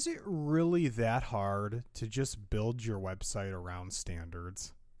 Well, and is it really that hard to just build your website around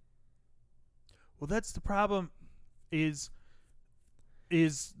standards? Well, that's the problem. Is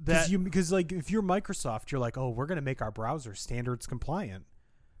that because like if you're Microsoft, you're like, oh, we're gonna make our browser standards compliant,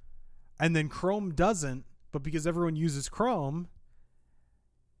 and then Chrome doesn't. But because everyone uses Chrome,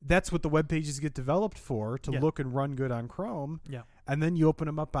 that's what the web pages get developed for, to look and run good on Chrome. Yeah. And then you open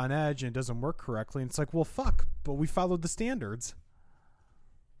them up on Edge and it doesn't work correctly. And it's like, well, fuck, but we followed the standards.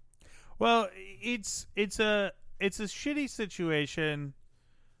 Well, it's a shitty situation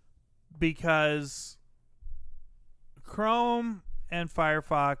because Chrome and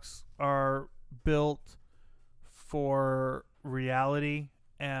Firefox are built for reality.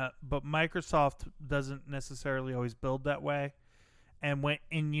 But Microsoft doesn't necessarily always build that way, and when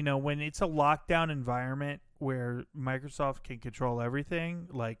it's a lockdown environment where Microsoft can control everything,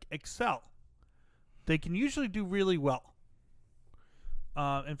 like Excel, they can usually do really well.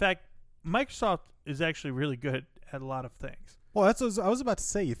 In fact, Microsoft is actually really good at a lot of things. Well, that's what I was about to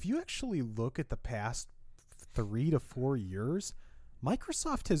say. If you actually look at the past 3 to 4 years,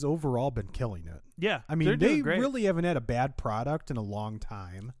 Microsoft has overall been killing it. Yeah, I mean, they great. really haven't had a bad product in a long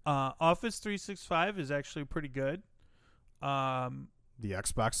time. Office 365 is actually pretty good. The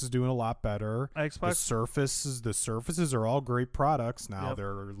Xbox is doing a lot better. Xbox, the Surfaces are all great products now. Yep.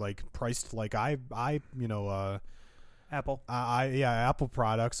 They're like priced like Apple. Apple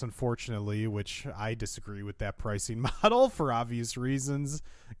products, unfortunately, which I disagree with that pricing model for obvious reasons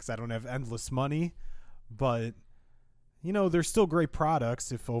because I don't have endless money, but. You know, they're still great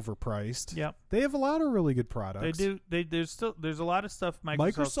products if overpriced. Yep. They have a lot of really good products. They do. There's a lot of stuff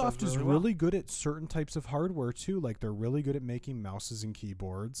Microsoft does is really really good at certain types of hardware too. Like they're really good at making mouses and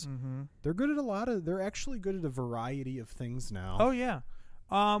keyboards. Mm-hmm. They're actually good at a variety of things now. Oh yeah.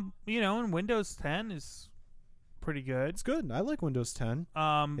 And Windows 10 is pretty good. It's good. I like Windows 10.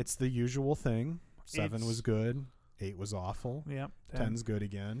 It's the usual thing. 7 was good. 8 was awful. Yeah. 10's good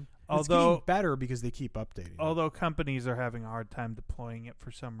again. Although it's getting better because they keep updating. Although companies are having a hard time deploying it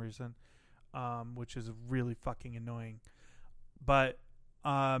for some reason, which is really fucking annoying. But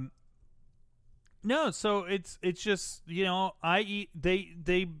no, so it's just IE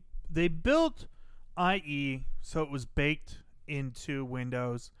they built IE so it was baked into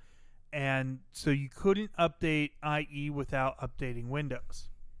Windows, and so you couldn't update IE without updating Windows.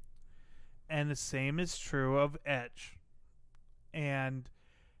 And the same is true of Edge. And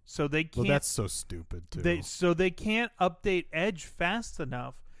so they can't. Well, that's so stupid too. They can't update Edge fast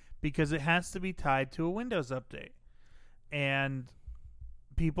enough because it has to be tied to a Windows update, and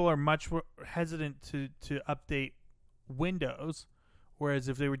people are much hesitant to update Windows, whereas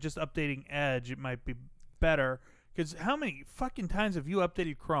if they were just updating Edge, it might be better. Because how many fucking times have you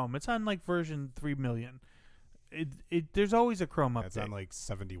updated Chrome? It's on like version 3 million. There's always a Chrome update. It's on like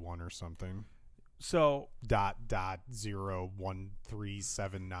 71 or something. So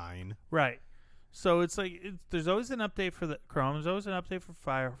 .01379. right. So it's like there's always an update for the Chrome. There's always an update for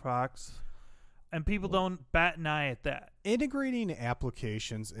Firefox, and people don't bat an eye at that. Integrating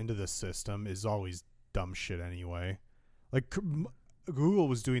applications into the system is always dumb shit anyway. Like Google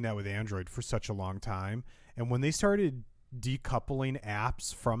was doing that with Android for such a long time, and when they started decoupling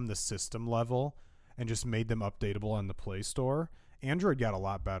apps from the system level and just made them updatable on the Play Store, Android got a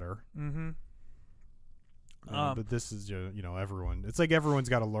lot better. Mm-hmm. But this is, everyone. It's like everyone's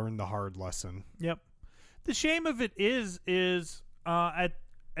got to learn the hard lesson. Yep. The shame of it is at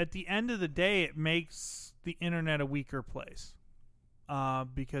the end of the day, it makes the internet a weaker place.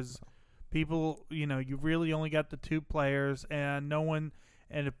 Because people, you really only got the two players, and and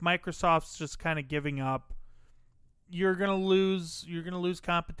if Microsoft's just kind of giving up, you're gonna lose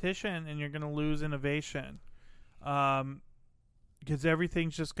competition, and you're gonna lose innovation. Because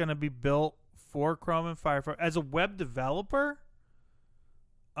everything's just gonna be built for Chrome and Firefox. As a web developer,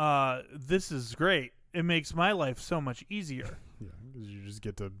 this is great. It makes my life so much easier. Yeah, because you just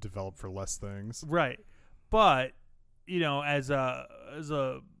get to develop for less things. Right. But, as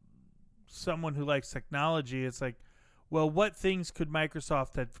someone who likes technology, it's like, well, what things could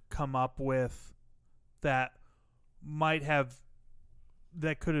Microsoft have come up with that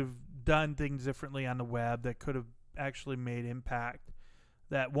could have done things differently on the web, that could have actually made impact,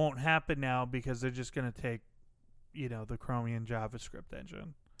 that won't happen now because they're just going to take, the Chromium JavaScript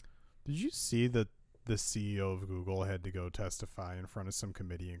engine. Did you see that the CEO of Google had to go testify in front of some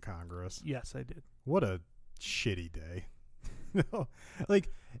committee in Congress? Yes, I did. What a shitty day.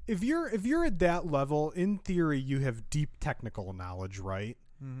 Like, if you're at that level, in theory, you have deep technical knowledge, right?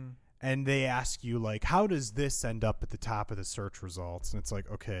 Mm-hmm. And they ask you, like, how does this end up at the top of the search results? And it's like,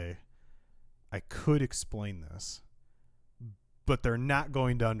 okay, I could explain this, but they're not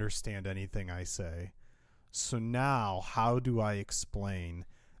going to understand anything I say. So now, how do I explain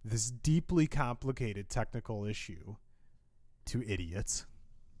this deeply complicated technical issue to idiots?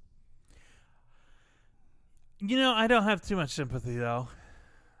 I don't have too much sympathy, though,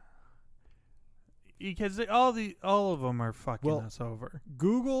 because all of them are fucking us over.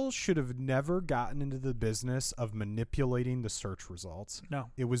 Google should have never gotten into the business of manipulating the search results.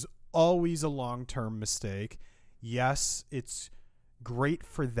 No. It was always a long-term mistake. Yes, it's great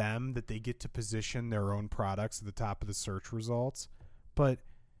for them that they get to position their own products at the top of the search results, but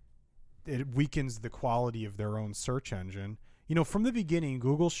it weakens the quality of their own search engine. From the beginning,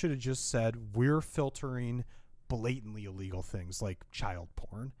 Google should have just said, we're filtering blatantly illegal things like child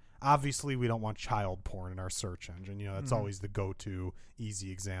porn. Obviously, we don't want child porn in our search engine. That's always the go-to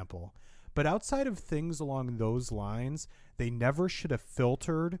easy example. But outside of things along those lines, they never should have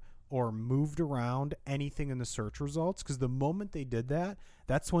filtered or moved around anything in the search results, because the moment they did that,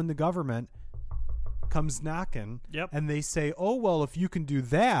 that's when the government comes knocking. Yep. And they say, oh, well, if you can do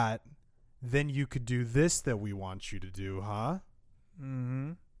that, then you could do this that we want you to do, huh?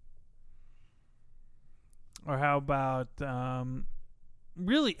 Mm-hmm. Or how about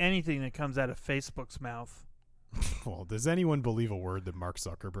really anything that comes out of Facebook's mouth? Well, does anyone believe a word that Mark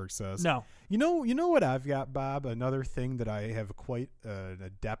Zuckerberg says? No. You know what I've got, Bob? Another thing that I have quite an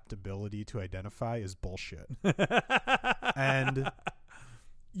adept ability to identify is bullshit. And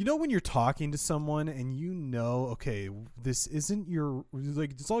when you're talking to someone and okay, this isn't your,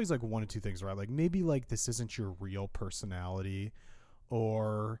 like, it's always like one of two things, right? Like, maybe like this isn't your real personality,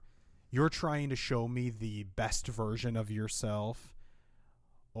 or you're trying to show me the best version of yourself,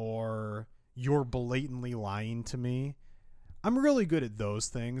 or you're blatantly lying to me. I'm really good at those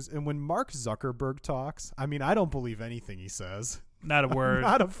things. And when Mark Zuckerberg talks, I don't believe anything he says. Not a word.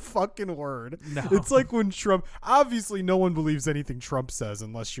 Not a fucking word. No. It's like when Trump, obviously no one believes anything Trump says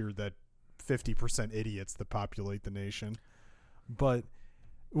unless you're that 50% idiots that populate the nation. But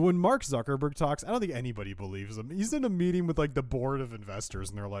when Mark Zuckerberg talks, I don't think anybody believes him. He's in a meeting with like the board of investors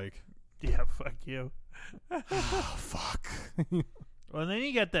and they're like, yeah, fuck you. Oh, fuck. Well, then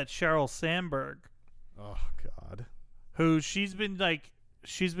you got that Sheryl Sandberg. Oh, God. Who she's been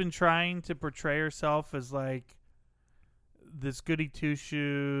trying to portray herself as like this goody two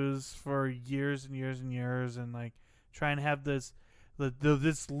shoes for years and years and years, and like trying to have this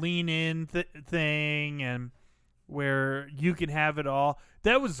lean in thing, and where you can have it all.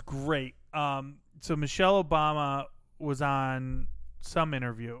 That was great. So Michelle Obama was on some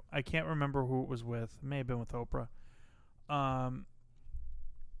interview. I can't remember who it was with. It may have been with Oprah.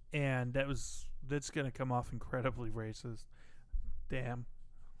 And that was that's gonna come off incredibly racist. Damn.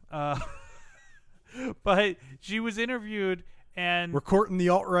 Uh, but she was interviewed, and We're courting the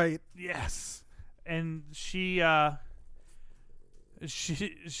alt-right. yes, and someone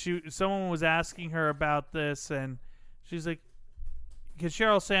was asking her about this, and she's like, because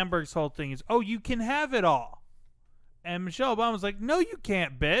Sheryl Sandberg's whole thing is, oh, you can have it all. And Michelle Obama's like, no, you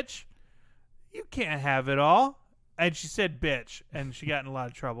can't, bitch. You can't have it all. And she said bitch, and she got in a lot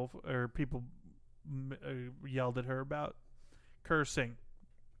of trouble, or people yelled at her about cursing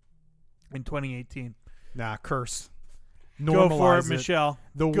in 2018. Nah, curse. Go for it, Normalize Michelle.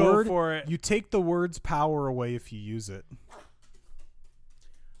 The Go word, for it. you take the word's power away if you use it.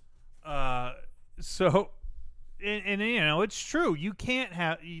 So, and you know, it's true. You can't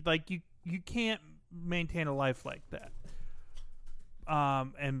have you can't maintain a life like that.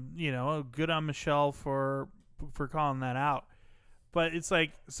 And you know, good on Michelle for calling that out. But it's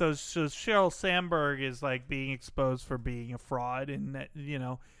like, so Sheryl Sandberg is like being exposed for being a fraud, and that, you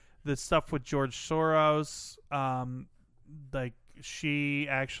know, the stuff with George Soros, like she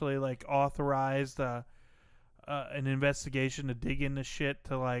actually like authorized an investigation to dig into shit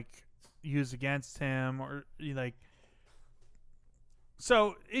to like use against him, or like.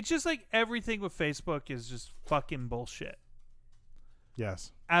 So it's just like everything with Facebook is just fucking bullshit.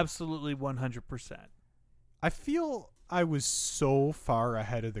 Yes. Absolutely 100%. I feel I was so far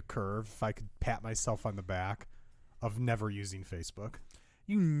ahead of the curve, if I could pat myself on the back, of never using Facebook.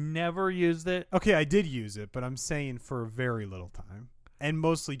 You never used it? Okay, I did use it, but I'm saying for a very little time. And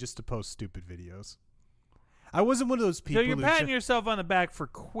mostly just to post stupid videos. I wasn't one of those people So you're who patting yourself on the back for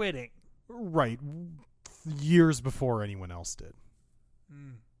quitting. Right. Years before anyone else did.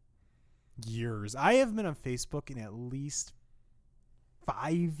 Mm. Years. I have been on Facebook in at least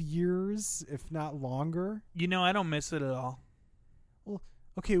 5 years, if not longer. You know, I don't miss it at all. Well,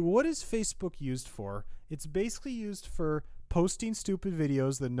 okay, what is Facebook used for? It's basically used for posting stupid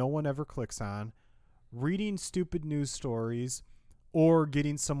videos that no one ever clicks on, reading stupid news stories, or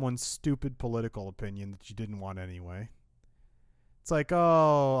getting someone's stupid political opinion that you didn't want anyway. It's like,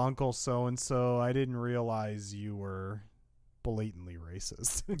 oh, Uncle so-and-so, I didn't realize you were blatantly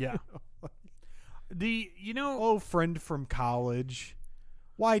racist. Yeah. Oh, friend from college,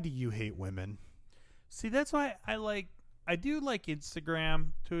 why do you hate women? See, that's why I do like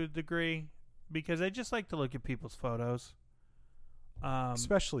Instagram to a degree, because I just like to look at people's photos.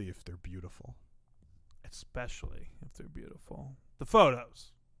 Especially if they're beautiful. Especially if they're beautiful. The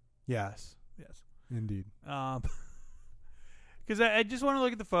photos. Yes. Yes. Indeed. Because I just want to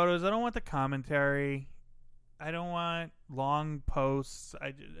look at the photos. I don't want the commentary. I don't want long posts.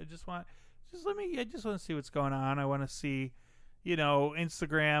 I just want to see what's going on. I want to see, you know,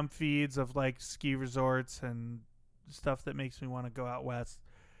 Instagram feeds of like ski resorts and stuff that makes me want to go out west.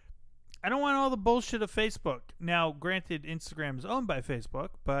 I don't want all the bullshit of Facebook. Now, granted, Instagram is owned by Facebook,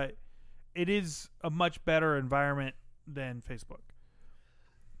 but it is a much better environment than Facebook.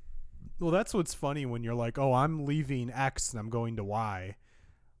 Well, that's what's funny when you're like, oh, I'm leaving X and I'm going to Y.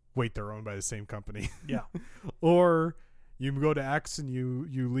 Wait, they're owned by the same company. Yeah. Or you go to X and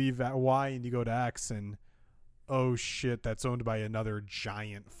you leave at Y and you go to X and, oh, shit, that's owned by another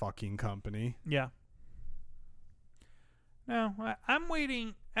giant fucking company. Yeah. No, I'm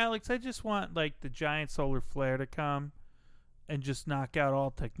waiting, Alex. I just want like the giant solar flare to come and just knock out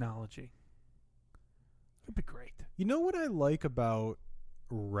all technology. It'd be great. You know what I like about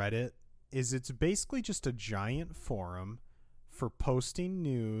Reddit is it's basically just a giant forum for posting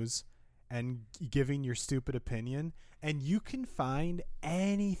news and giving your stupid opinion, and you can find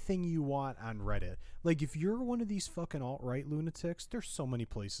anything you want on Reddit. Like, if you're one of these fucking alt-right lunatics, there's so many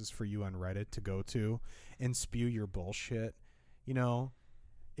places for you on Reddit to go to and spew your bullshit. You know,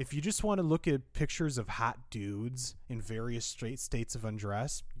 if you just want to look at pictures of hot dudes in various states of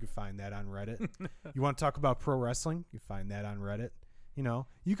undress, you can find that on Reddit. You want to talk about pro wrestling, you can find that on Reddit. You know,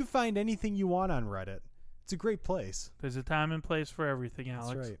 you can find anything you want on Reddit. It's a great place. There's a time and place for everything,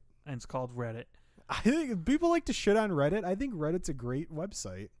 Alex. That's right. And it's called Reddit. I think people like to shit on Reddit. I think Reddit's a great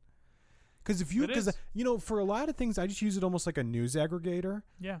website. Because you know, for a lot of things, I just use it almost like a news aggregator.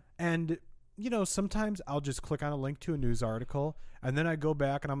 Yeah. And, you know, sometimes I'll just click on a link to a news article, and then I go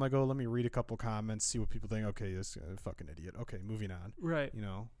back and I'm like, oh, let me read a couple comments, see what people think. Okay, this fucking idiot. Okay, moving on. Right. You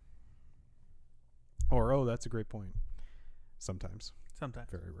know. Or, oh, that's a great point. Sometimes.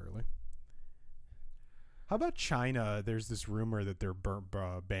 Very rarely. How about China? There's this rumor that they're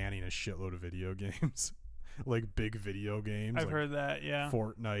banning a shitload of video games. Like big video games. I've like heard that, yeah.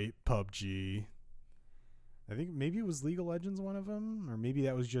 Fortnite, PUBG. I think maybe it was League of Legends one of them, or maybe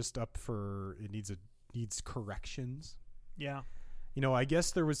that was just up for it needs corrections. Yeah. I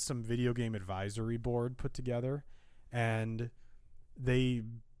guess there was some video game advisory board put together, and they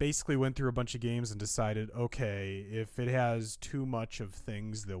basically went through a bunch of games and decided, okay, if it has too much of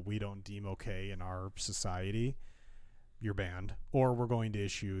things that we don't deem okay in our society, you're banned, or we're going to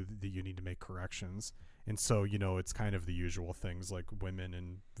issue that you need to make corrections. And so, it's kind of the usual things like women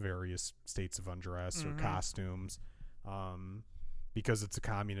in various states of undress or costumes. Because it's a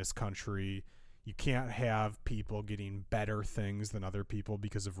communist country, you can't have people getting better things than other people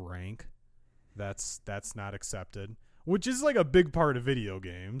because of rank. That's not accepted, which is like a big part of video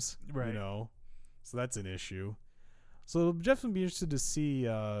games, right? So that's an issue. So it'll definitely be interested to see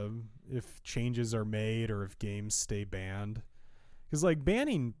if changes are made or if games stay banned. Because like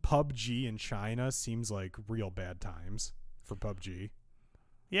banning PUBG in China seems like real bad times for PUBG.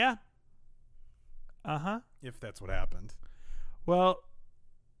 Yeah. If that's what happened. Well,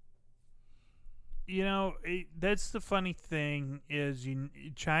 that's the funny thing is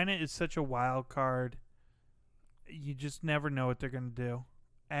China is such a wild card. You just never know what they're going to do.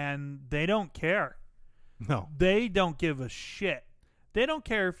 And they don't care. No. They don't give a shit. They don't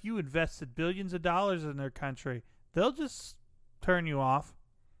care if you invested billions of dollars in their country. They'll just turn you off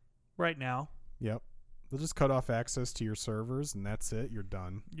right now. Yep. They'll just cut off access to your servers, and that's it. You're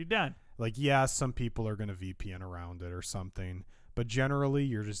done. You're done. Like, yeah, some people are going to VPN around it or something, but generally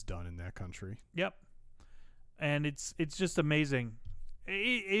you're just done in that country. Yep. And it's just amazing.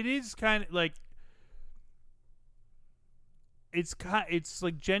 It is kind of like it's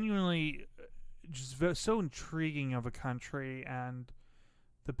like genuinely just so intriguing of a country and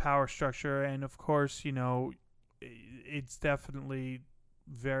the power structure, and of course, it's definitely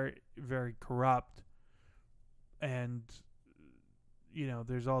very, very corrupt, and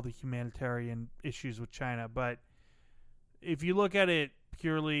there's all the humanitarian issues with China. But if you look at it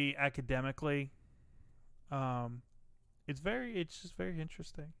purely academically, it's just very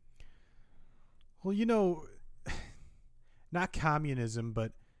interesting. Well, not communism,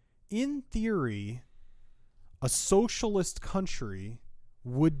 but in theory, a socialist country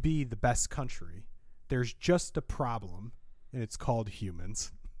would be the best country. There's just a problem, and it's called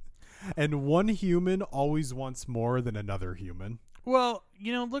humans. And one human always wants more than another human. Well,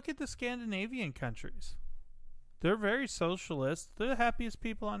 look at the Scandinavian countries. They're very socialist. They're the happiest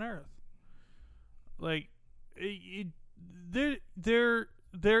people on earth. Like, there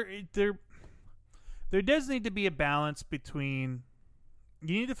does need to be a balance between.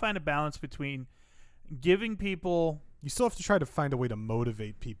 You need to find a balance between giving people. You still have to try to find a way to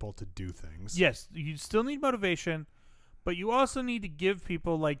motivate people to do things. Yes, you still need motivation, but you also need to give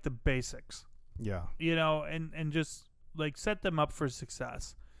people like the basics. Yeah. And just like set them up for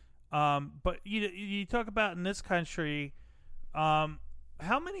success. But you talk about in this country, how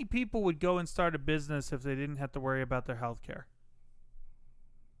many people would go and start a business if they didn't have to worry about their health care?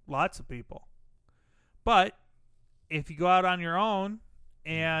 Lots of people. But if you go out on your own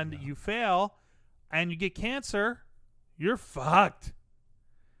and you fail and you get cancer, you're fucked.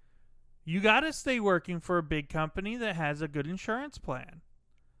 You got to stay working for a big company that has a good insurance plan.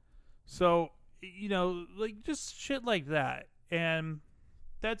 So, like just shit like that. And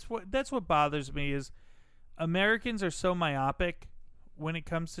that's what bothers me is Americans are so myopic when it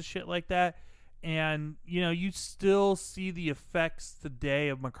comes to shit like that. And, you still see the effects today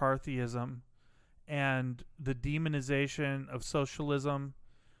of McCarthyism and the demonization of socialism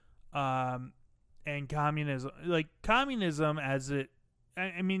and communism. Like, communism as it...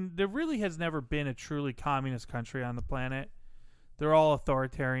 I mean, there really has never been a truly communist country on the planet. They're all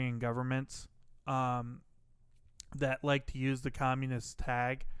authoritarian governments that like to use the communist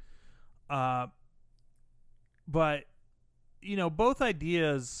tag. But, both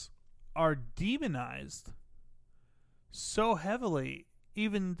ideas are demonized so heavily,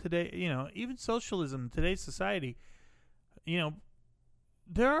 even today, even socialism in today's society,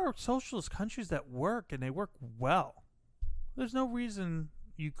 there are socialist countries that work and they work well. There's no reason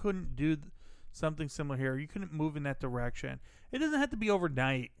you couldn't do something similar here. You couldn't move in that direction. It doesn't have to be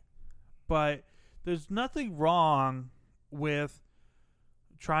overnight, but there's nothing wrong with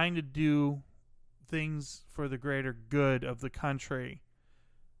trying to do things for the greater good of the country,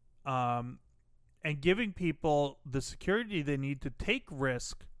 and giving people the security they need to take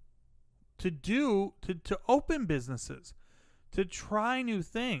risk to open businesses, to try new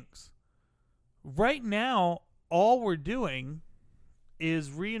things. Right now, all we're doing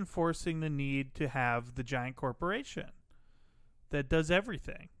is reinforcing the need to have the giant corporation that does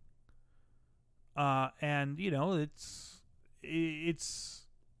everything. And it's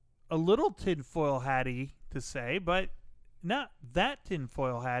a little tinfoil hatty to say, but not that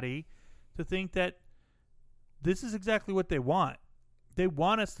tinfoil hatty to think that this is exactly what they want. They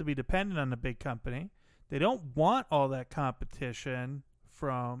want us to be dependent on the big company. They don't want all that competition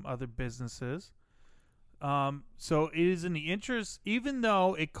from other businesses. So it is in the interest, even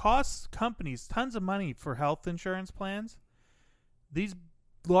though it costs companies tons of money for health insurance plans, these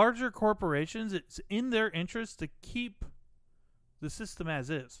larger corporations, it's in their interest to keep the system as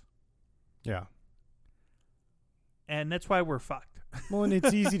is. Yeah. And that's why we're fucked. Well, and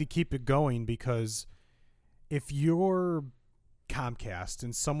it's easy to keep it going because if you're Comcast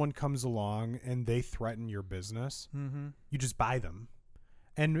and someone comes along and they threaten your business, you just buy them.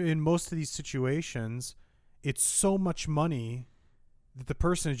 And in most of these situations, it's so much money that the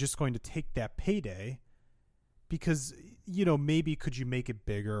person is just going to take that payday because, maybe could you make it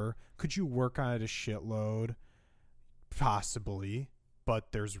bigger? Could you work on it a shitload? Possibly,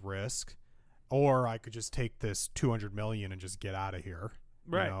 but there's risk. Or I could just take this $200 million and just get out of here,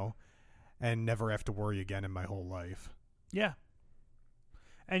 right? And never have to worry again in my whole life. Yeah.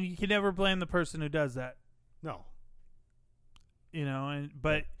 And you can never blame the person who does that. No.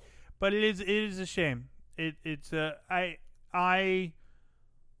 But it is a shame. I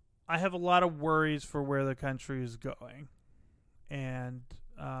have a lot of worries for where the country is going, and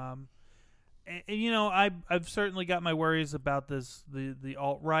I've certainly got my worries about the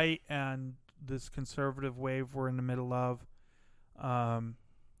alt-right and this conservative wave we're in the middle of,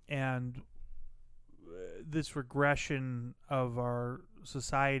 and this regression of our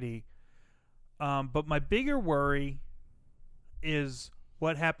society. But my bigger worry is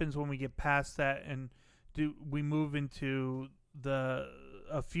what happens when we get past that and do we move into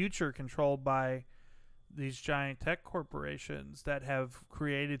a future controlled by these giant tech corporations that have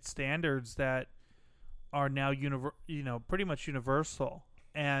created standards that are now pretty much universal,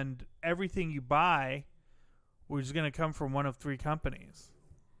 and everything you buy is going to come from one of three companies,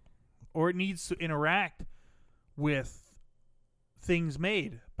 or it needs to interact with things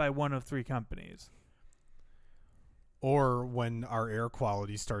made by one of three companies. Or when our air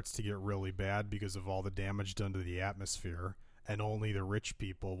quality starts to get really bad because of all the damage done to the atmosphere, and only the rich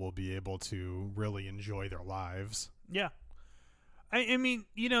people will be able to really enjoy their lives. Yeah. I mean,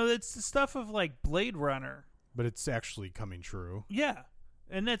 it's the stuff of like Blade Runner. But it's actually coming true. Yeah.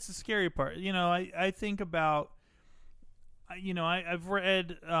 And that's the scary part. I think about, I've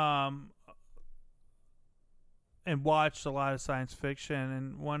read and watched a lot of science fiction,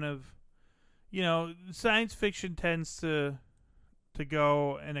 and one of, science fiction tends to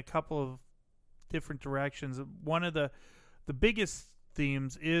go in a couple of different directions. One of the biggest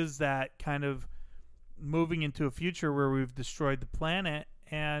themes is that kind of moving into a future where we've destroyed the planet,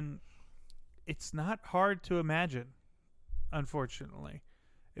 and it's not hard to imagine, unfortunately.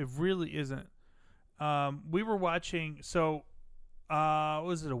 It really isn't. We were watching,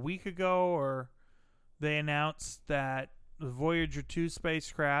 was it a week ago, or they announced that the Voyager 2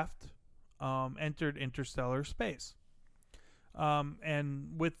 spacecraft entered interstellar space.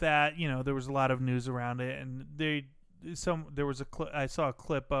 And with that, there was a lot of news around it, and I saw a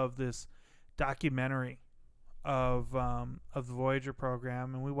clip of this documentary of the Voyager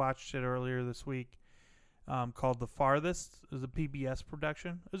program, and we watched it earlier this week, called The Farthest. It was a PBS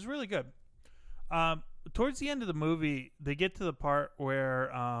production. It was really good. Towards the end of the movie, they get to the part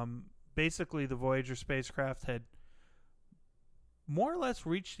where basically the Voyager spacecraft had more or less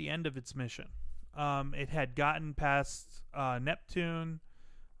reached the end of its mission. It had gotten past Neptune.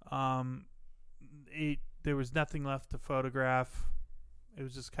 There was nothing left to photograph. It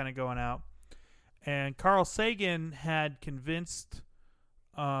was just kind of going out. And Carl Sagan had convinced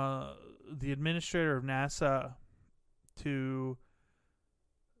the administrator of NASA to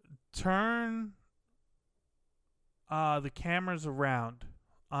turn the cameras around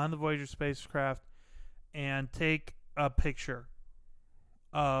on the Voyager spacecraft and take a picture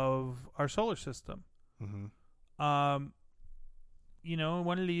of our solar system. Mm-hmm.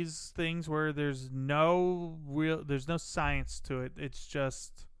 One of these things where there's no science to it. It's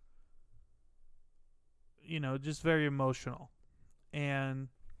just, just very emotional. And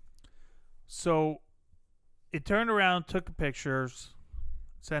so it turned around, took pictures,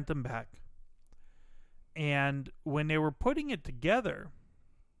 sent them back. And when they were putting it together,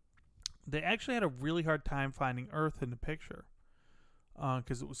 they actually had a really hard time finding Earth in the picture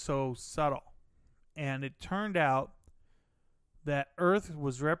because it was so subtle. And it turned out that Earth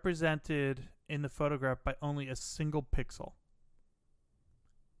was represented in the photograph by only a single pixel.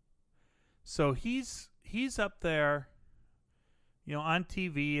 So he's up there, on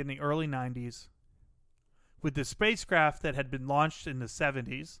TV in the early 90s with the spacecraft that had been launched in the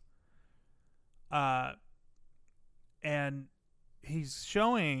 70s. And he's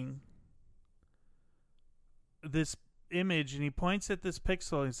showing this image and he points at this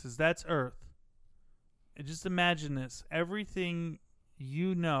pixel and he says, "That's Earth." And just imagine this. Everything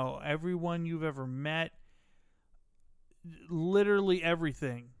you know, everyone you've ever met, literally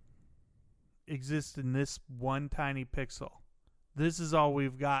everything exists in this one tiny pixel. This is all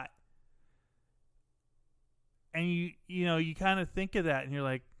we've got. And you kind of think of that and you're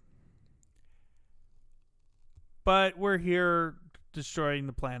like, but we're here destroying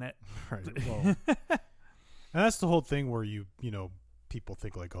the planet. Right. Well, and that's the whole thing where people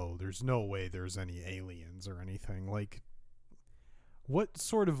think like, oh, there's no way there's any aliens or anything. Like, what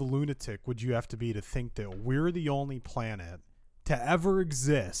sort of lunatic would you have to be to think that we're the only planet to ever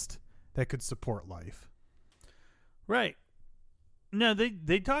exist that could support life? Right. No,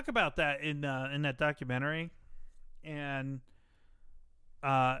 they talk about that in that documentary, and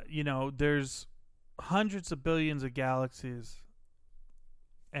there's hundreds of billions of galaxies,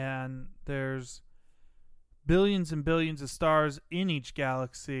 and there's billions and billions of stars in each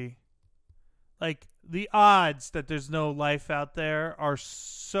galaxy. Like, the odds that there's no life out there are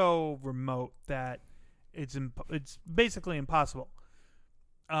so remote that it's basically impossible.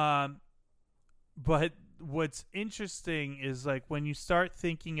 But what's interesting is, like, when you start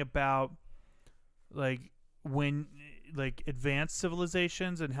thinking about advanced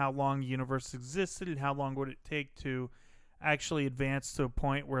civilizations and how long the universe existed and how long would it take to actually advance to a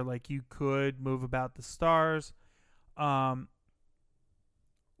point where, like, you could move about the stars. One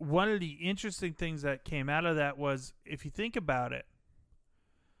of the interesting things that came out of that was, if you think about it,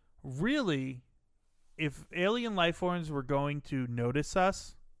 really, if alien life forms were going to notice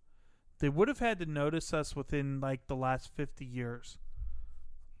us, they would have had to notice us within, like, the last 50 years,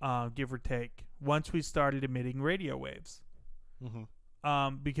 give or take, once we started emitting radio waves.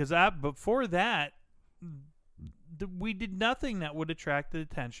 Mm-hmm. Because before that, we did nothing that would attract the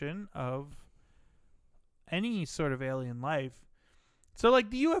attention of any sort of alien life. So, like,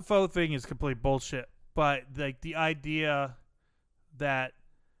 the UFO thing is complete bullshit, but, like, the idea that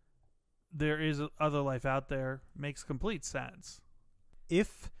there is other life out there makes complete sense.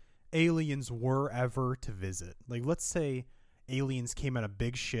 If aliens were ever to visit, like, let's say aliens came on a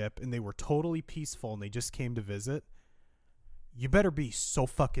big ship and they were totally peaceful and they just came to visit, you better be so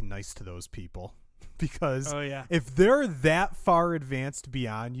fucking nice to those people. Because if they're that far advanced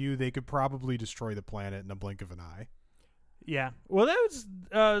beyond you, they could probably destroy the planet in a blink of an eye. Yeah. Well,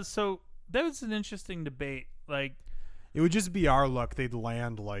 that was an interesting debate. Like, it would just be our luck they'd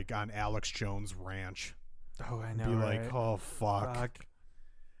land, like, on Alex Jones' ranch. Oh, I know. Be right? like, oh, fuck.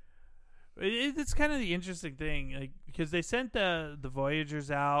 It's kind of the interesting thing, like, because they sent the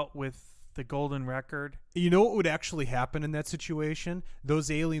Voyagers out with the golden record. You know what would actually happen in that situation? Those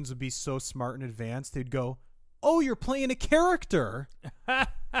aliens would be so smart and advanced, they'd go, "Oh, you're playing a character.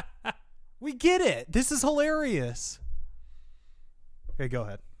 We get it. This is hilarious." Okay, go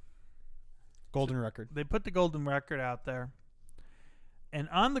ahead. Golden record. They put the golden record out there, and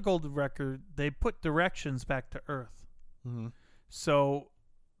on the golden record, they put directions back to Earth. Mm-hmm. So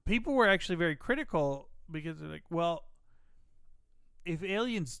people were actually very critical because they're like, well, if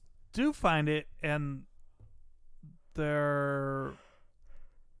aliens do find it and they're,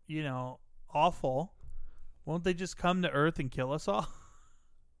 awful, won't they just come to Earth and kill us all?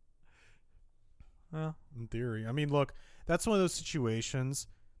 Well, in theory. I mean, look, that's one of those situations.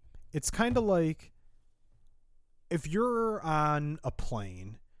 It's kind of like if you're on a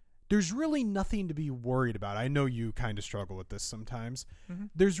plane, there's really nothing to be worried about. I know you kind of struggle with this sometimes. Mm-hmm.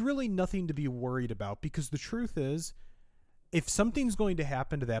 There's really nothing to be worried about because the truth is, if something's going to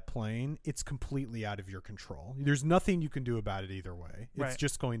happen to that plane, it's completely out of your control. There's nothing you can do about it either way. It's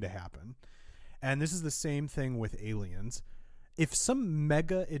just going to happen. And this is the same thing with aliens. If some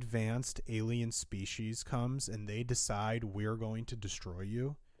mega advanced alien species comes and they decide we're going to destroy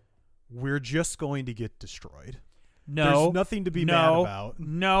you, we're just going to get destroyed. No. There's nothing to be mad about.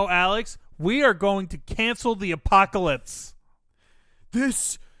 No, Alex. We are going to cancel the apocalypse.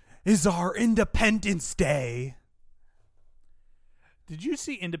 This is our Independence Day. Did you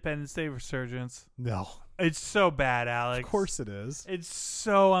see Independence Day Resurgence? No. It's so bad, Alex. Of course it is. It's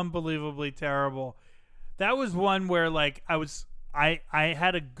so unbelievably terrible. That was one where, like, I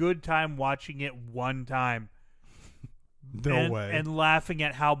had a good time watching it one time. No way. And laughing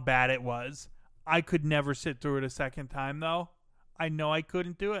at how bad it was. I could never sit through it a second time, though. I know I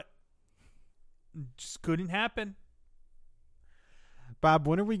couldn't do it. It just couldn't happen. Bob,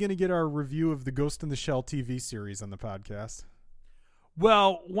 when are we going to get our review of the Ghost in the Shell TV series on the podcast?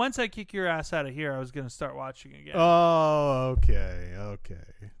 Well, once I kick your ass out of here, I was going to start watching again. Oh, okay.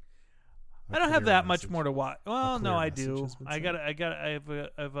 I don't have that much more to watch. Well, no, I do. I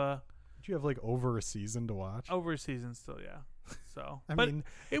have Do you have like over a season to watch? Over a season still, yeah. So, I but mean,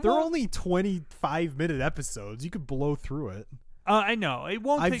 it they're won't- only 25-minute episodes. You could blow through it. I know it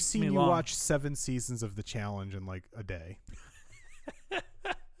won't. I've take seen me you long. watch 7 seasons of The Challenge in like a day.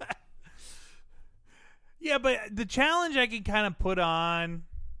 Yeah, but the challenge I can kind of put on,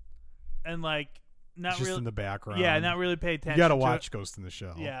 and like not Just really. in the background. Yeah, not really pay attention. You got to to watch it. Ghost in the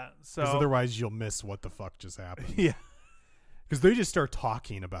Shell. Yeah, so Because otherwise you'll miss what the fuck just happened. yeah. Because they just start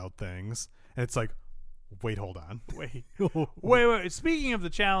talking about things, and it's like, wait, hold on. Wait. Speaking of the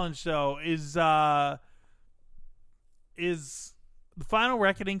challenge, though, is the Final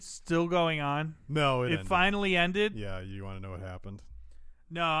Reckoning still going on? No, it It ended. finally ended. Yeah, you want to know what happened?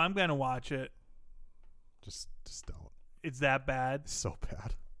 No, I'm gonna watch it. Just don't. It's that bad. It's so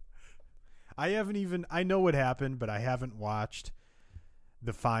bad. I know what happened, but I haven't watched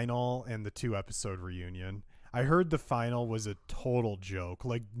the final and the 2-episode reunion. I heard the final was a total joke,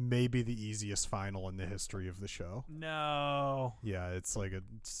 like maybe the easiest final in the history of the show. No. Yeah, it's like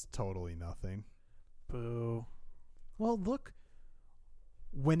it's totally nothing. Boo. Well, look,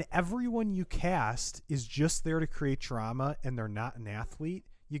 when everyone you cast is just there to create drama and they're not an athlete,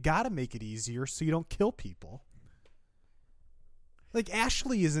 you got to make it easier so you don't kill people. Like,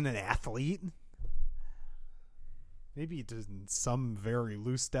 Ashley isn't an athlete. Maybe it is in some very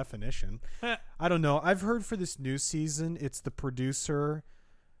loose definition. I don't know. I've heard for this new season, it's the producer.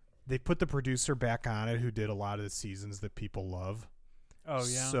 They put the producer back on it who did a lot of the seasons that people love. Oh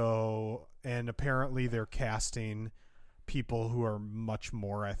yeah. So, and apparently they're casting people who are much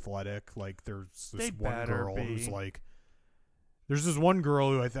more athletic. Like, there's this They one better girl be. who's like, there's this one girl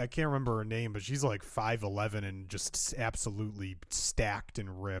who I can't remember her name, but she's like 5'11" and just absolutely stacked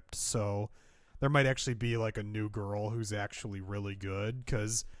and ripped. So there might actually be like a new girl who's actually really good.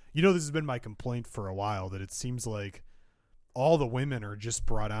 Because, this has been my complaint for a while, that it seems like all the women are just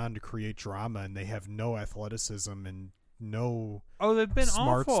brought on to create drama and they have no athleticism and no They've been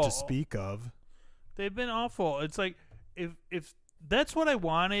smarts awful. to speak of. They've been awful. It's like if that's what I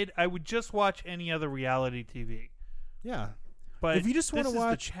wanted, I would just watch any other reality TV. Yeah. But If you just want this to is the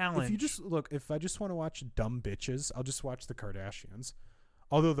watch, challenge. if I just want to watch dumb bitches, I'll just watch the Kardashians.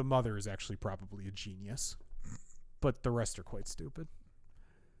 Although the mother is actually probably a genius, but the rest are quite stupid.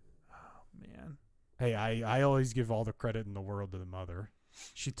 Man. Hey, I always give all the credit in the world to the mother.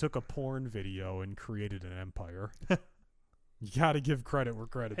 She took a porn video and created an empire. You got to give credit where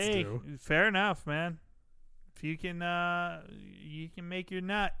credit's Hey, due. fair enough, man. If you can make your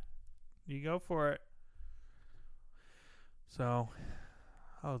nut, you go for it. So,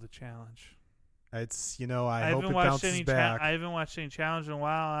 the challenge. It's I hope haven't it watched bounces any back. I haven't watched any challenge in a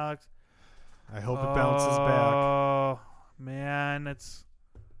while, Alex. I hope it bounces back. Oh man, it's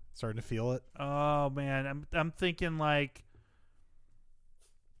Starting to feel it. oh man. I'm thinking like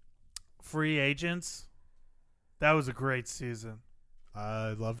Free Agents. That was a great season. I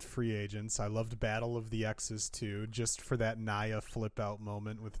loved Free Agents. I loved Battle of the Exes too, just for that Naya flip out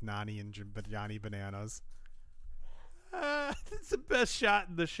moment with Nani and Johnny Bananas. It's the best shot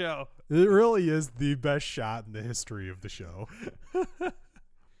in the show. It really is the best shot in the history of the show.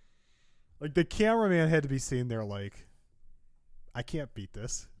 Like, the cameraman had to be sitting there like, I can't beat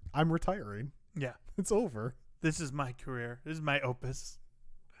this. I'm retiring. Yeah. It's over. This is my career. This is my opus.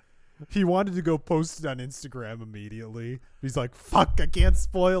 He wanted to go post it on Instagram immediately. He's like, fuck, I can't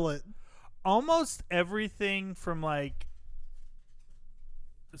spoil it. Almost everything from like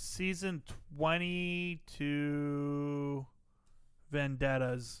season 20 to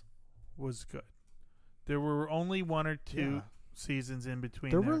Vendettas was good. There were only one or two Yeah. seasons in between.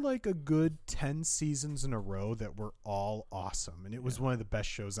 There were like a good 10 seasons in a row that were all awesome, and it was one of the best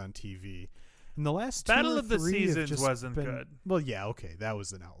shows on TV. And the last Battle two or of the three have Seasons just wasn't been- good. Well, yeah, okay, that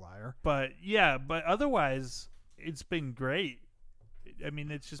was an outlier. But otherwise it's been great. I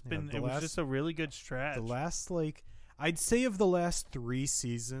mean, it's just been it was just a really good stretch. The last, I'd say of the last 3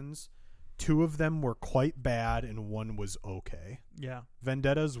 seasons, 2 of them were quite bad and 1 was okay. Yeah.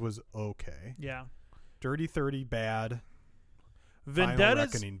 Vendettas was okay. Yeah. Dirty 30 bad. Final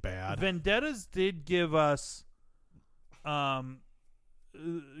Reckoning bad. Vendettas did give us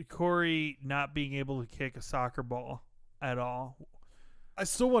Corey not being able to kick a soccer ball at all. I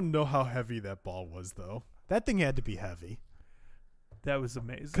still want to know how heavy that ball was, though. That thing had to be heavy. That was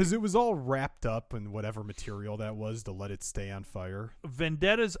amazing. Because it was all wrapped up in whatever material that was to let it stay on fire.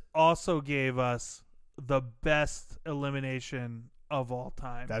 Vendettas also gave us the best elimination of all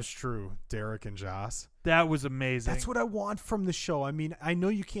time. That's true. Derek and Joss. That was amazing. That's what I want from the show. I mean, I know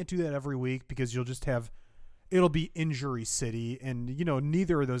you can't do that every week because you'll just have... It'll be Injury City, and,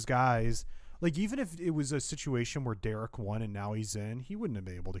 neither of those guys Like, even if it was a situation where Derek won and now he's in, he wouldn't have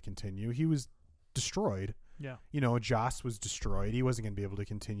been able to continue. He was destroyed. Yeah. Joss was destroyed. He wasn't going to be able to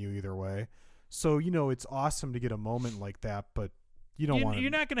continue either way. So, it's awesome to get a moment like that, but you don't want to.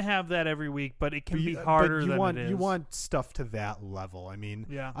 You're not going to have that every week, but it can be harder than it is. You want stuff to that level. I mean,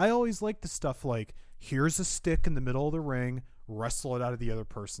 yeah. I always like the stuff like, here's a stick in the middle of the ring, wrestle it out of the other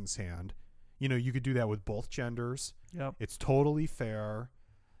person's hand. You could do that with both genders. Yep. It's totally fair.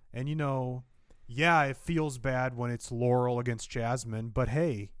 And, yeah, it feels bad when it's Laurel against Jasmine, but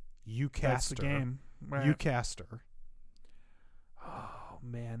hey, you cast That's the her. game. Right. You cast her. Oh,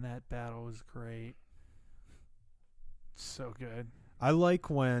 man, that battle was great. So good. I like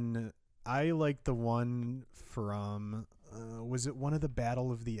the one from, was it one of the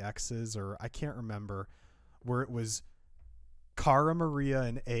Battle of the Exes, or I can't remember, where it was Cara Maria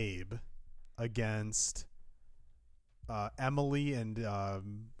and Abe against Emily and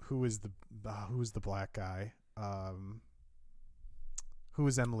who was the black guy? Who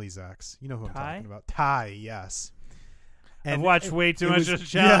was Emily's ex? You know who I'm talking about. Ty, yes. And I've watched way too much of the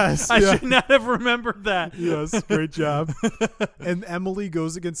show. Yes, I should not have remembered that. Yes, great job. And Emily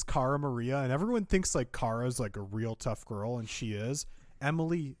goes against Cara Maria, and everyone thinks like Cara's like a real tough girl, and she is.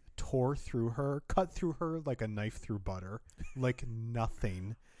 Emily cut through her like a knife through butter, like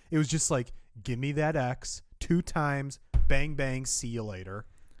nothing. It was just like, give me that X 2 times, bang, bang, see you later.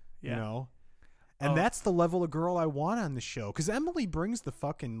 Yeah. And that's the level of girl I want on the show. Because Emily brings the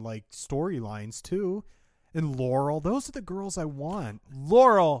fucking like storylines too. And Laurel, those are the girls I want.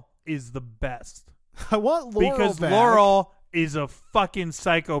 Laurel is the best. I want Laurel because back. Laurel is a fucking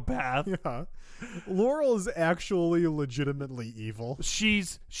psychopath. Yeah. Laurel is actually legitimately evil.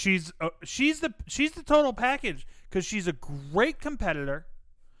 She's the total package because she's a great competitor.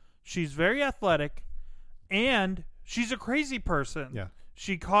 She's very athletic, and she's a crazy person. Yeah.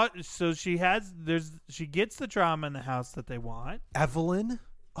 She gets the drama in the house that they want. Evelyn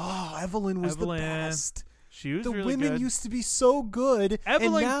was the best. She was the really women good. used to be so good.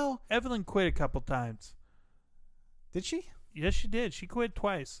 Evelyn, and now Evelyn quit a couple times. Did she? Yes, she did. She quit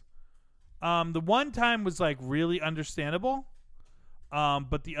twice. The one time was like really understandable,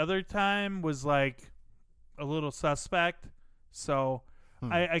 but the other time was like a little suspect. So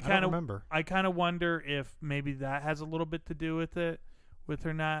I kind of remember. I kind of wonder if maybe that has a little bit to do with it, with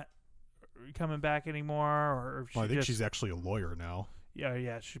her not coming back anymore, or if I think she's actually a lawyer now.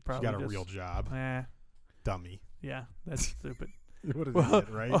 Yeah, she probably got a real job. Dummy. Yeah, that's stupid. What an idiot,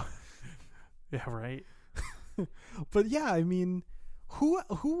 right? Yeah, right. But yeah, I mean, who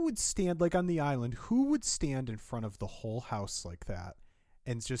would stand like on the island? Who would stand in front of the whole house like that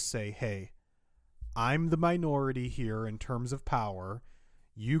and just say, "Hey, I'm the minority here in terms of power.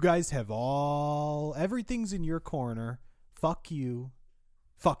 You guys have everything's in your corner. Fuck you.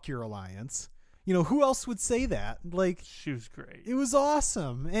 Fuck your alliance." Who else would say that? Like, she was great. It was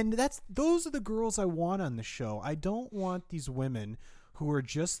awesome. And those are the girls I want on the show. I don't want these women who are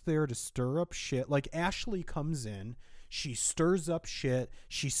just there to stir up shit. Like, Ashley comes in, she stirs up shit,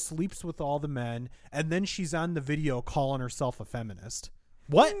 she sleeps with all the men, and then she's on the video calling herself a feminist.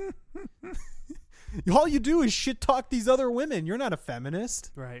 What? All you do is shit talk these other women. You're not a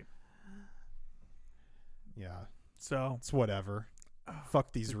feminist. Right. Yeah. So it's whatever.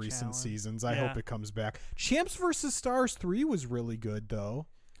 Fuck these recent seasons. I hope it comes back. Champs vs. Stars 3 was really good, though.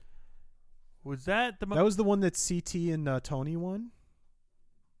 Was that the that was the one that CT and Tony won?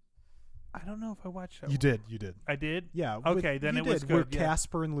 I don't know if I watched that. You did. I did? Yeah. Okay, then it was good. Where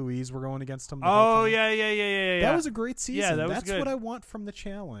Casper and Louise were going against them. Oh, yeah. That was a great season. Yeah, That's good. what I want from the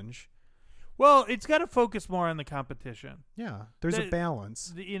challenge. Well, it's got to focus more on the competition. Yeah, there's a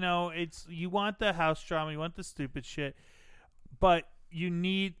balance. You want the house drama, you want the stupid shit, but you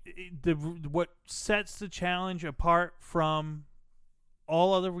need what sets the challenge apart from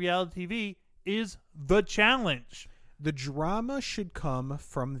all other reality TV is the challenge. The drama should come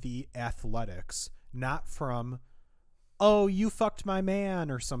from the athletics, not from, oh, you fucked my man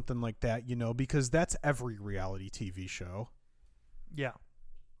or something like that, because that's every reality TV show. Yeah.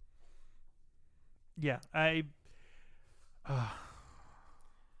 Yeah, You got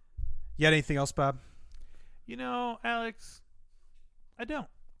anything else, Bob? Alex, I don't.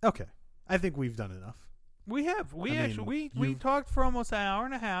 Okay. I think we've done enough. We have. We talked for almost an hour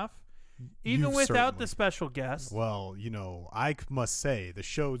and a half, even without the special guest. Well, I must say the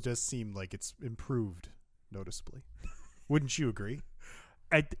show just seemed like it's improved noticeably. Wouldn't you agree?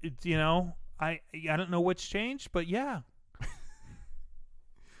 I don't know what's changed, but yeah.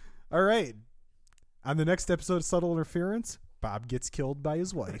 All right. On the next episode of Subtle Interference, Bob gets killed by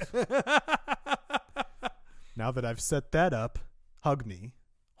his wife. Now that I've set that up, hug me,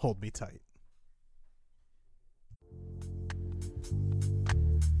 hold me tight.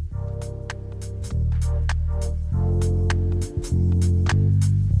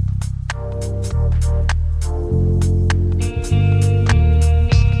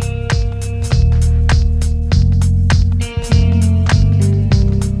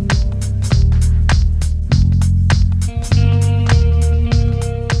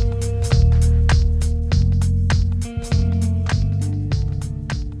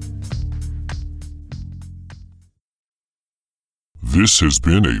 This has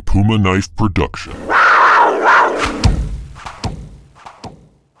been a Puma Knife production.